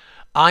theft.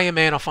 I, a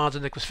man, Alphonse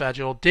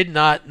Faggiolo, did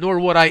not, nor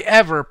would I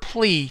ever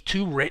plea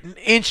to written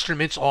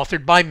instruments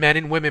authored by men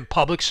and women,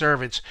 public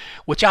servants,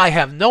 which I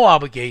have no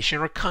obligation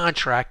or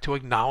contract to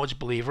acknowledge,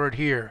 believe, or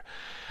adhere.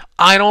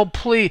 I don't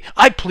plea.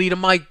 I plead to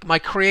my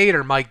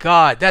Creator, my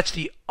God. That's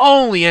the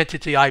only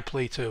entity I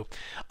plead to.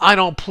 I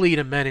don't plead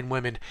to men and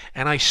women,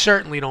 and I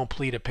certainly don't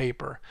plead to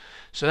paper.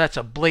 So that's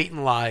a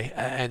blatant lie,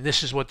 and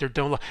this is what they're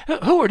doing.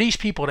 Who are these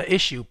people to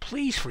issue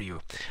pleas for you?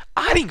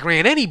 I didn't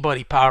grant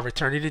anybody power of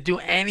attorney to do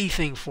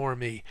anything for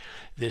me.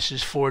 This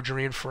is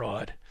forgery and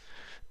fraud.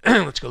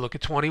 Let's go look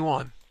at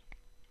 21.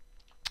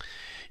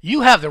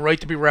 You have the right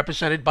to be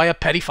represented by a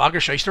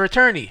pettifogger shyster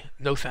attorney.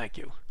 No, thank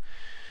you.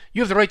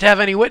 You have the right to have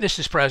any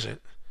witnesses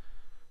present.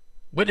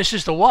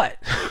 Witnesses to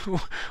what?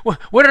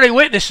 What are they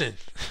witnessing?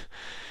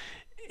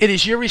 It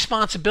is your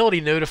responsibility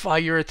to notify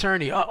your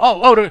attorney. They're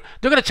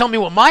going to tell me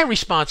what my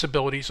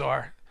responsibilities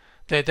are.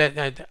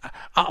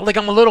 Like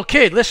I'm a little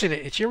kid. Listen,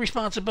 it's your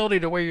responsibility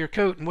to wear your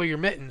coat and wear your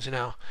mittens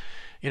now.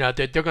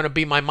 They're going to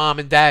be my mom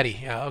and daddy.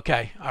 Yeah,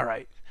 okay, all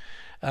right.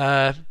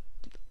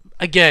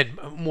 Again,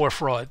 more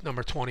fraud,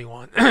 number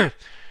 21.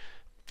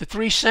 The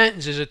three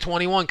sentences of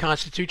 21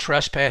 constitute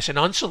trespass and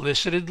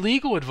unsolicited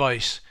legal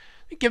advice.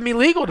 Give me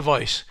legal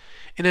advice.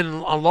 In an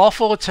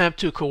unlawful attempt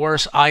to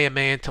coerce I, a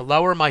man, to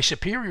lower my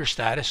superior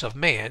status of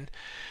man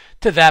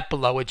to that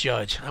below a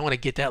judge. I want to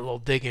get that little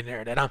dig in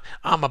there, that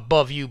I'm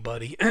above you,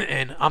 buddy,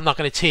 and I'm not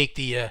going to take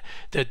the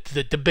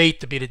debate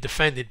to be the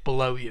defendant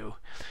below you.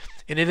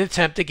 In an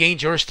attempt to gain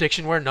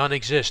jurisdiction where none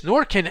exists,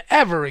 nor can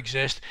ever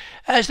exist,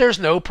 as there's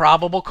no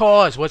probable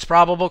cause. What's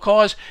probable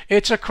cause?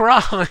 It's a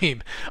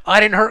crime. I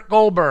didn't hurt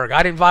Goldberg.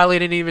 I didn't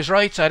violate any of his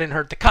rights. I didn't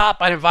hurt the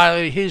cop. I didn't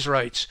violate his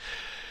rights.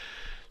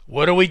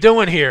 What are we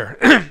doing here?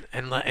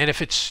 and if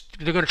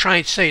they're going to try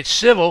and say it's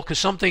civil, because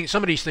some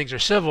of these things are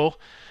civil.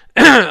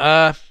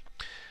 Where's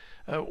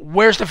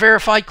the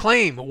verified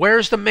claim?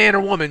 Where's the man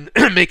or woman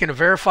making a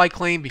verified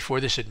claim before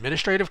this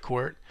administrative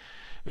court?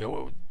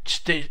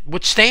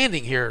 What's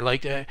standing here?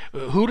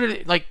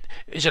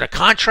 Is it a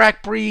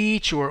contract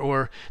breach,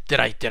 or did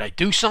I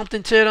do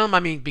something to them? I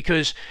mean,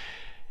 because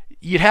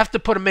you'd have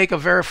to make a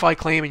verified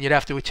claim, and you'd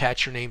have to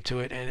attach your name to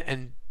it,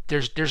 and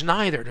there's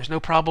neither. There's no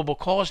probable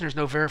cause and there's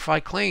no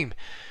verified claim.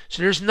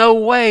 So there's no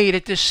way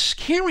that this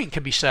hearing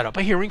can be set up.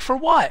 A hearing for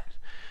what?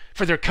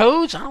 For their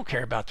codes? I don't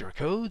care about their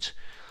codes.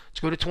 Let's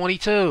go to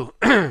 22.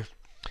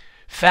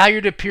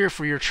 Failure to appear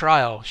for your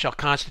trial shall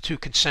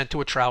constitute consent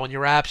to a trial in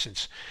your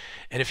absence.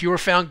 And if you are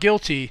found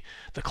guilty,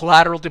 the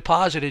collateral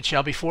deposited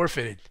shall be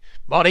forfeited.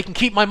 Well, they can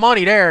keep my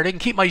money there. They can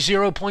keep my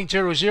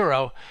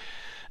 0.00.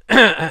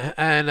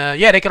 And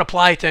yeah, they can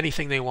apply it to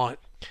anything they want.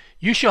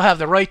 You shall have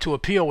the right to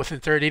appeal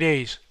within 30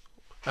 days.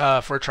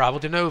 For a trial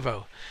de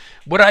novo.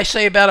 What did I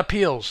say about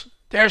appeals?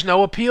 There's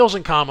no appeals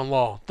in common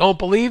law. Don't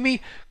believe me?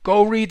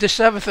 Go read the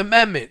 7th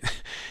Amendment.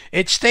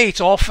 It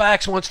states all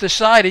facts once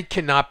decided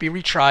cannot be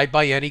retried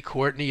by any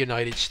court in the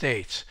United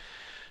States.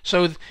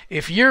 So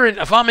if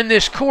I'm in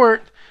this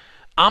court,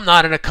 I'm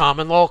not in a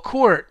common law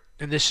court.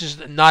 And this is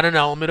not an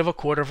element of a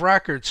court of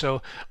record.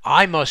 So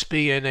I must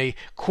be in a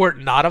court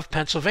not of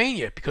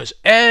Pennsylvania, because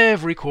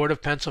every court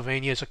of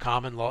Pennsylvania is a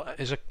common law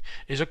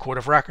is a court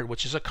of record,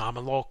 which is a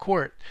common law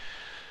court.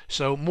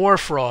 So more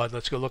fraud.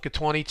 Let's go look at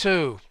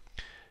 22.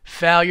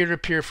 Failure to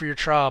appear for your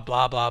trial,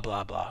 blah, blah,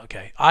 blah, blah.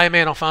 Okay. I, a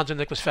man, Alphonse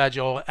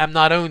Faggiolo, am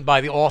not owned by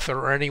the author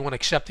or anyone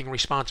accepting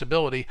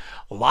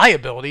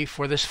liability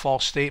for this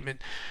false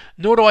statement,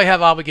 nor do I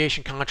have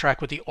obligation contract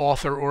with the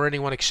author or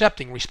anyone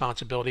accepting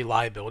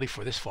liability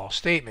for this false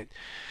statement.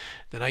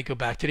 Then I go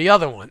back to the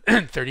other one,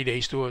 30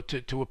 days to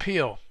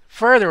appeal.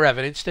 Further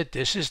evidence that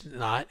this is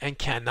not and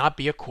cannot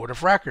be a court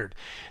of record.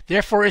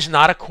 Therefore is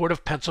not a court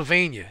of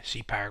Pennsylvania.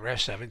 See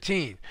paragraph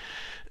 17.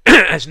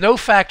 As no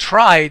fact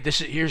tried,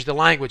 here's the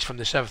language from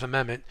the 7th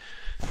Amendment,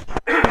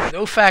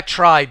 no fact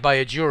tried by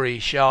a jury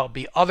shall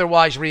be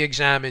otherwise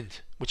re-examined,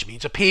 which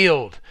means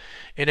appealed,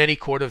 in any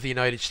court of the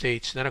United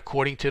States than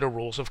according to the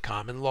rules of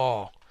common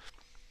law.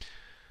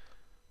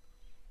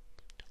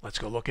 Let's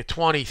go look at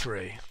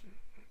 23.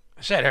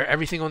 I said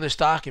everything on this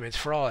document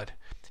is fraud.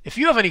 If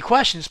you have any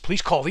questions,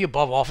 please call the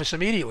above office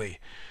immediately.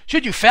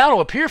 Should you fail to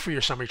appear for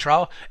your summary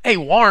trial, a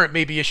warrant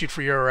may be issued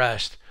for your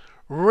arrest.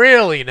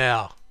 Really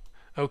now?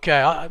 Okay,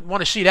 I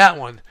want to see that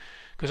one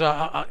because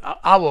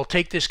I will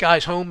take this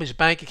guy's home, his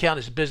bank account,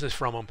 his business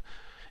from him.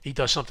 He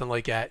does something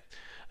like that.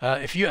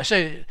 If you I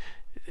say,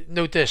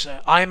 note this: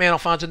 I am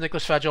Alphonse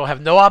Nicholas Faggiolo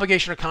have no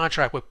obligation or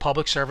contract with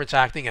public servants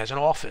acting as an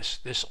office.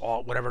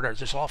 Whatever it is,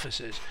 this office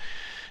is.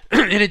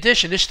 In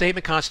addition, this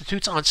statement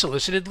constitutes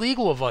unsolicited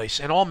legal advice,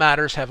 and all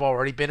matters have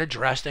already been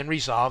addressed and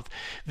resolved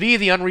via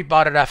the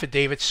unrebutted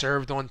affidavit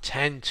served on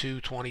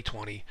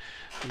 10/2/2020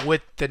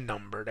 with the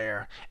number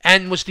there,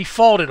 and was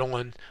defaulted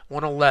on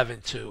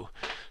 11/2.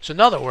 So in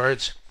other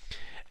words,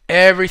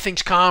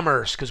 everything's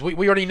commerce, because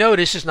we already know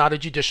this is not a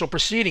judicial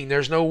proceeding.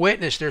 There's no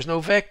witness. There's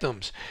no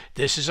victims.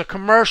 This is a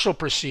commercial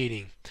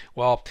proceeding.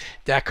 Well,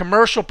 that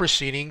commercial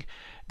proceeding,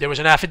 there was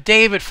an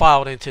affidavit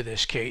filed into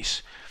this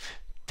case.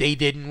 They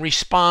didn't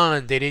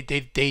respond. They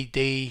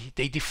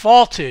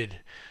defaulted.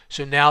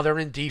 So now they're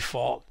in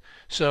default.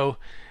 So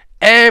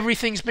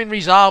everything's been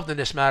resolved in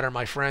this matter,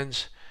 my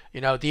friends. You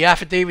know, the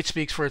affidavit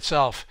speaks for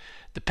itself.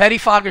 The petty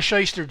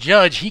Fagerscheister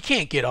judge, he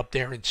can't get up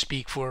there and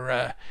speak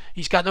for,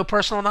 he's got no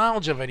personal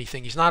knowledge of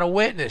anything. He's not a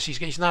witness.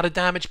 He's not a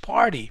damaged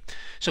party.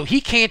 So he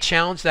can't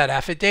challenge that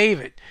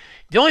affidavit.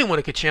 The only one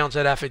who could challenge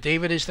that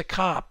affidavit is the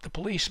cop, the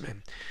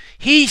policeman.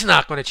 He's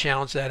not going to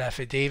challenge that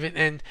affidavit,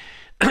 and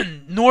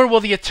nor will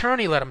the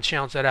attorney let him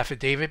challenge that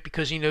affidavit,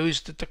 because he knows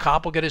that the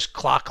cop will get his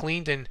clock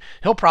cleaned, and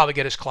he'll probably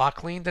get his clock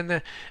cleaned,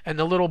 and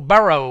the little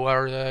borough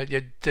or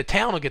the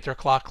town will get their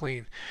clock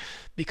cleaned,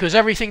 because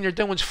everything they're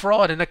doing is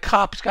fraud, and the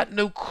cop's got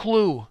no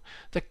clue.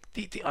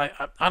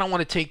 I don't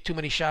want to take too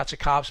many shots at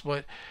cops,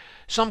 but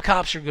some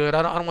cops are good.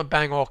 I don't want to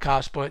bang all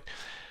cops, but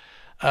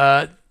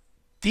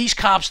these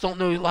cops don't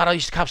know. A lot of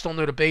these cops don't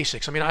know the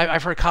basics. I mean,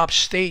 I've heard cops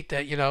state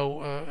that, you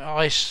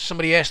know,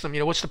 somebody asked them, you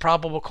know, what's the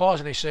probable cause,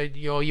 and they said,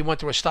 you know, you went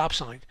through a stop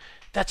sign.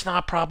 That's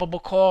not probable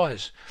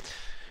cause.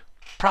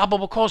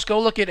 Probable cause.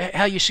 Go look at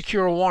how you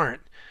secure a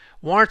warrant.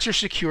 Warrants are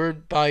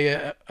secured by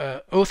a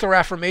oath or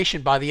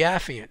affirmation by the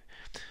affiant,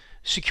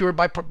 secured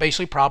by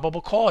basically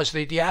probable cause.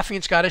 The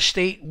affiant's got to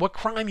state what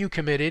crime you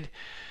committed,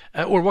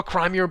 or what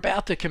crime you're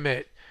about to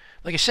commit.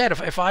 Like I said,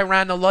 if I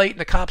ran the light and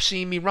the cop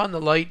seen me run the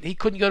light, he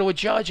couldn't go to a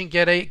judge and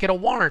get a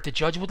warrant. The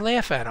judge would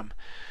laugh at him.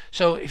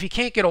 So if you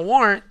can't get a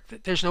warrant,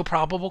 there's no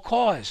probable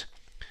cause.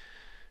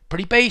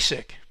 Pretty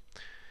basic.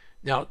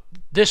 Now,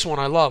 this one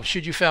I love.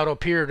 Should you fail to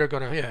appear, they're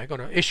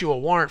gonna issue a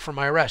warrant for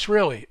my arrest.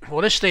 Really?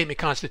 Well, this statement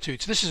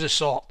constitutes, this is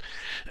assault.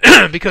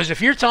 Because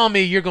if you're telling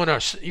me you're gonna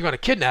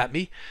kidnap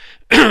me,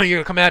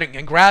 you're gonna come out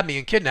and grab me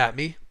and kidnap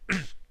me,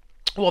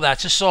 well,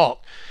 that's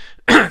assault.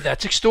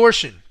 That's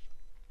extortion,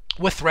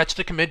 with threats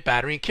to commit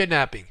battery and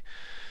kidnapping.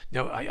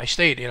 You know, I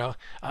state, you know,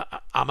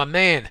 I'm a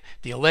man.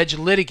 The alleged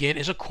litigant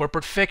is a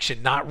corporate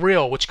fiction, not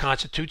real, which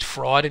constitutes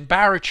fraud and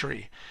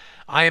barratry.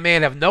 I, a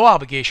man, have no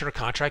obligation or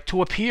contract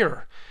to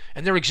appear,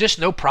 and there exists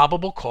no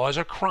probable cause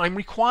or crime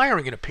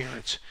requiring an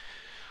appearance.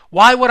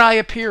 Why would I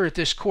appear at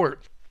this court?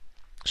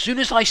 As soon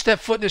as I step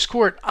foot in this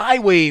court, I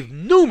waive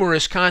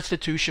numerous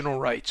constitutional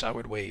rights. I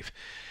would waive.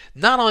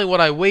 Not only would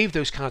I waive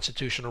those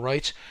constitutional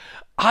rights,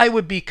 I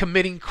would be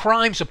committing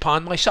crimes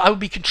upon myself. I would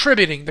be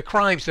contributing the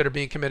crimes that are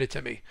being committed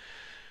to me.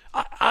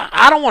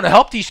 I don't want to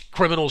help these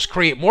criminals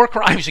create more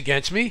crimes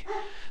against me.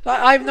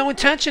 I have no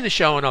intention of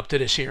showing up to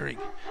this hearing.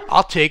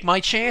 I'll take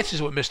my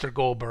chances with Mr.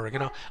 Goldberg. You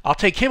know, I'll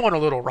take him on a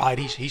little ride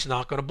he's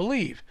not going to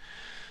believe.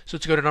 So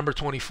let's go to number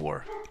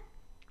 24.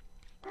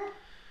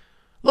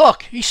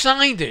 Look, he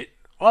signed it.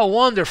 Oh,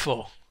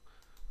 wonderful.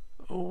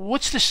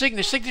 What's the signature?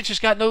 The signature's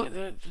got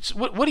no.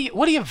 What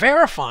are you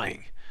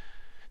verifying?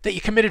 That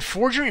you committed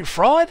forgery and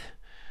fraud?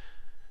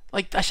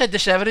 Like I said,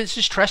 this evidence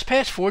is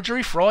trespass,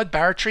 forgery, fraud,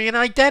 barratry, and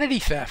identity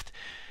theft.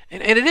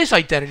 And it is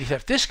identity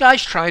theft. This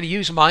guy's trying to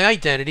use my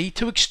identity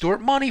to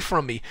extort money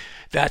from me.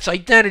 That's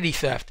identity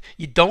theft.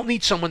 You don't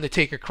need someone to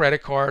take a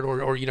credit card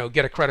or you know,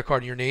 get a credit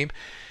card in your name.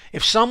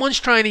 If someone's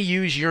trying to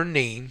use your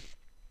name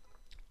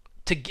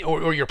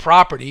or your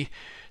property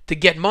to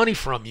get money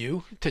from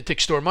you, to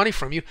extort money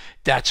from you,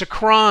 that's a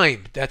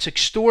crime. That's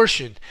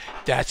extortion.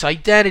 That's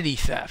identity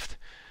theft.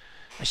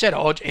 I said,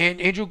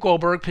 Andrew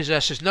Goldberg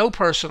possesses no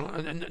personal,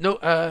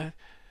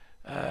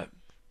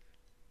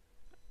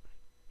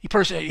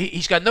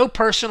 he's got no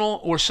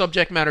personal or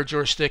subject matter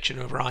jurisdiction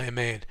over I Am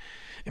Man.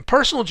 And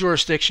personal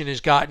jurisdiction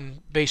is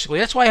gotten, basically,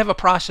 that's why I have a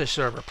process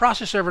server.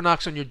 Process server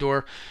knocks on your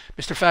door.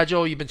 Mr.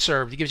 Faggiolo, you've been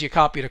served. He gives you a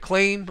copy of the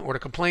claim or the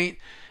complaint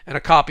and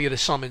a copy of the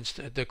summons,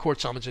 the court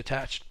summons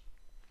attached.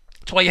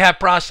 That's why you have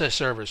process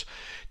servers.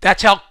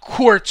 That's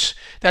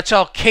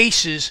how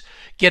cases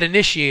get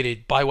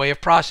initiated, by way of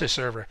process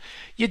server.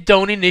 You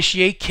don't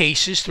initiate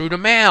cases through the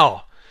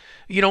mail.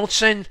 You don't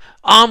send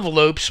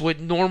envelopes with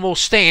normal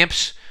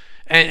stamps.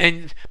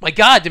 And my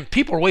God, then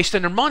people are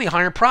wasting their money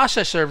hiring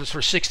process servers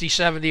for $60,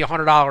 $70,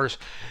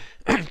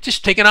 $100.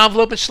 Just take an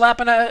envelope and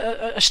slapping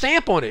a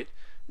stamp on it.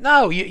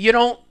 No, you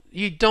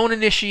don't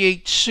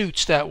initiate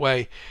suits that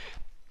way.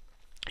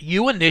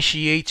 You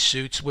initiate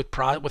suits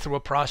through a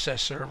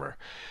process server.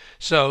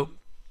 So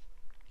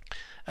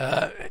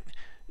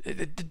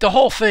the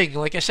whole thing,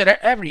 like I said,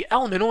 every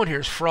element on here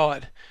is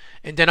fraud.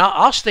 And then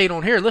I'll state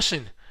on here,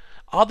 listen,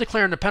 I'll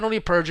declare under penalty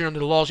of perjury under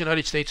the laws of the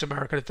United States of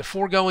America that the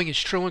foregoing is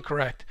true and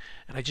correct.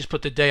 And I just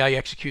put the day I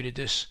executed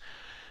this.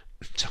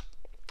 So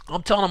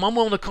I'm telling them I'm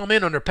willing to come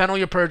in under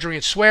penalty of perjury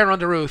and swear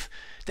under oath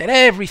that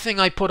everything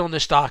I put on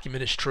this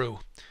document is true.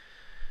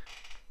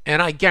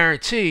 And I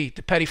guarantee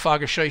the petty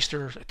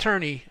Faggiolo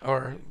attorney,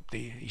 or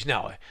he's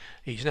now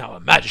a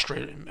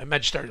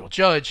magisterial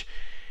judge,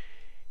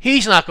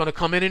 he's not going to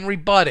come in and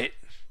rebut it.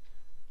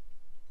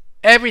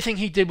 Everything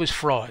he did was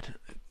fraud.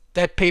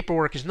 That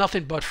paperwork is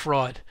nothing but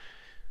fraud.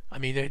 I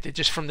mean,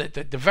 just from the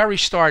very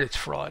start, it's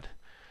fraud.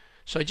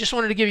 So I just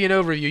wanted to give you an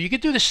overview. You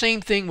could do the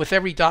same thing with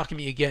every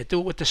document you get.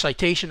 Do it with the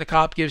citation the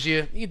cop gives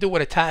you. You can do it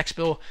with a tax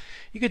bill.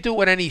 You could do it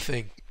with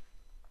anything.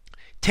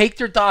 Take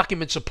their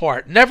documents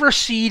apart. Never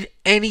cede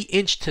any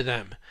inch to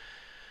them.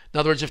 In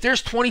other words, if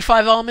there's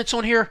 25 elements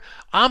on here,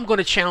 I'm going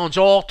to challenge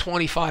all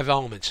 25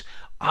 elements.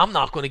 I'm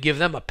not going to give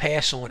them a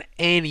pass on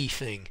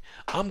anything.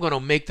 I'm going to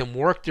make them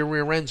work their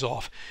rear ends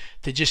off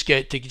to just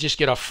get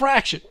a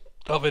fraction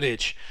of an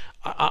inch.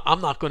 I'm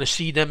not going to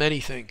cede them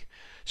anything.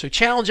 So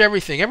challenge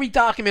everything. Every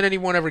document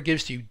anyone ever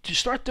gives to you,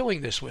 just start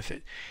doing this with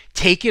it.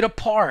 Take it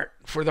apart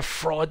for the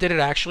fraud that it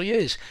actually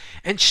is,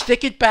 and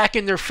stick it back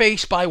in their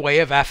face by way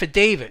of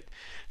affidavit.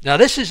 Now,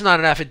 this is not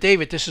an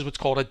affidavit. This is what's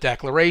called a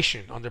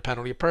declaration under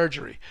penalty of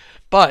perjury.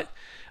 But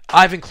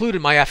I've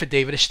included my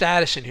affidavit of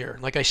status in here.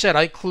 Like I said,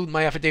 I include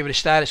my affidavit of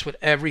status with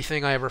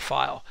everything I ever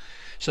file.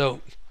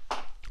 So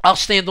I'll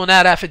stand on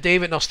that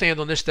affidavit and I'll stand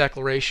on this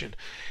declaration.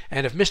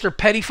 And if Mr.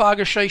 Petty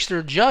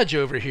Faggiolo judge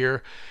over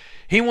here,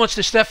 he wants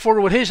to step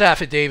forward with his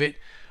affidavit,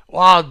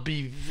 well, I'll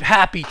be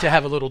happy to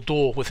have a little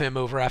duel with him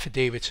over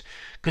affidavits,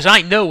 because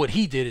I know what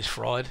he did is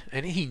fraud,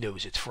 and he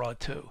knows it's fraud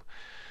too.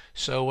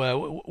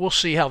 So we'll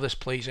see how this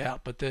plays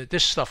out. But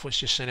this stuff was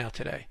just sent out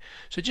today.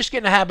 So just get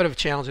in the habit of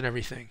challenging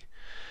everything.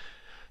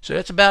 So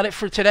that's about it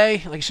for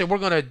today. Like I said, we're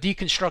going to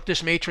deconstruct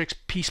this matrix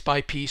piece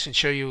by piece and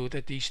show you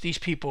that these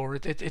people,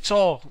 it's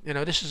all,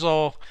 this is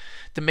all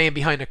the man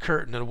behind the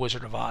curtain of the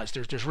Wizard of Oz.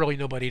 There's really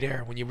nobody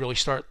there when you really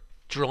start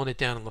drilling it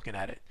down and looking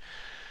at it.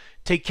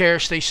 Take care,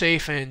 stay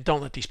safe, and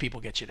don't let these people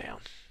get you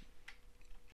down.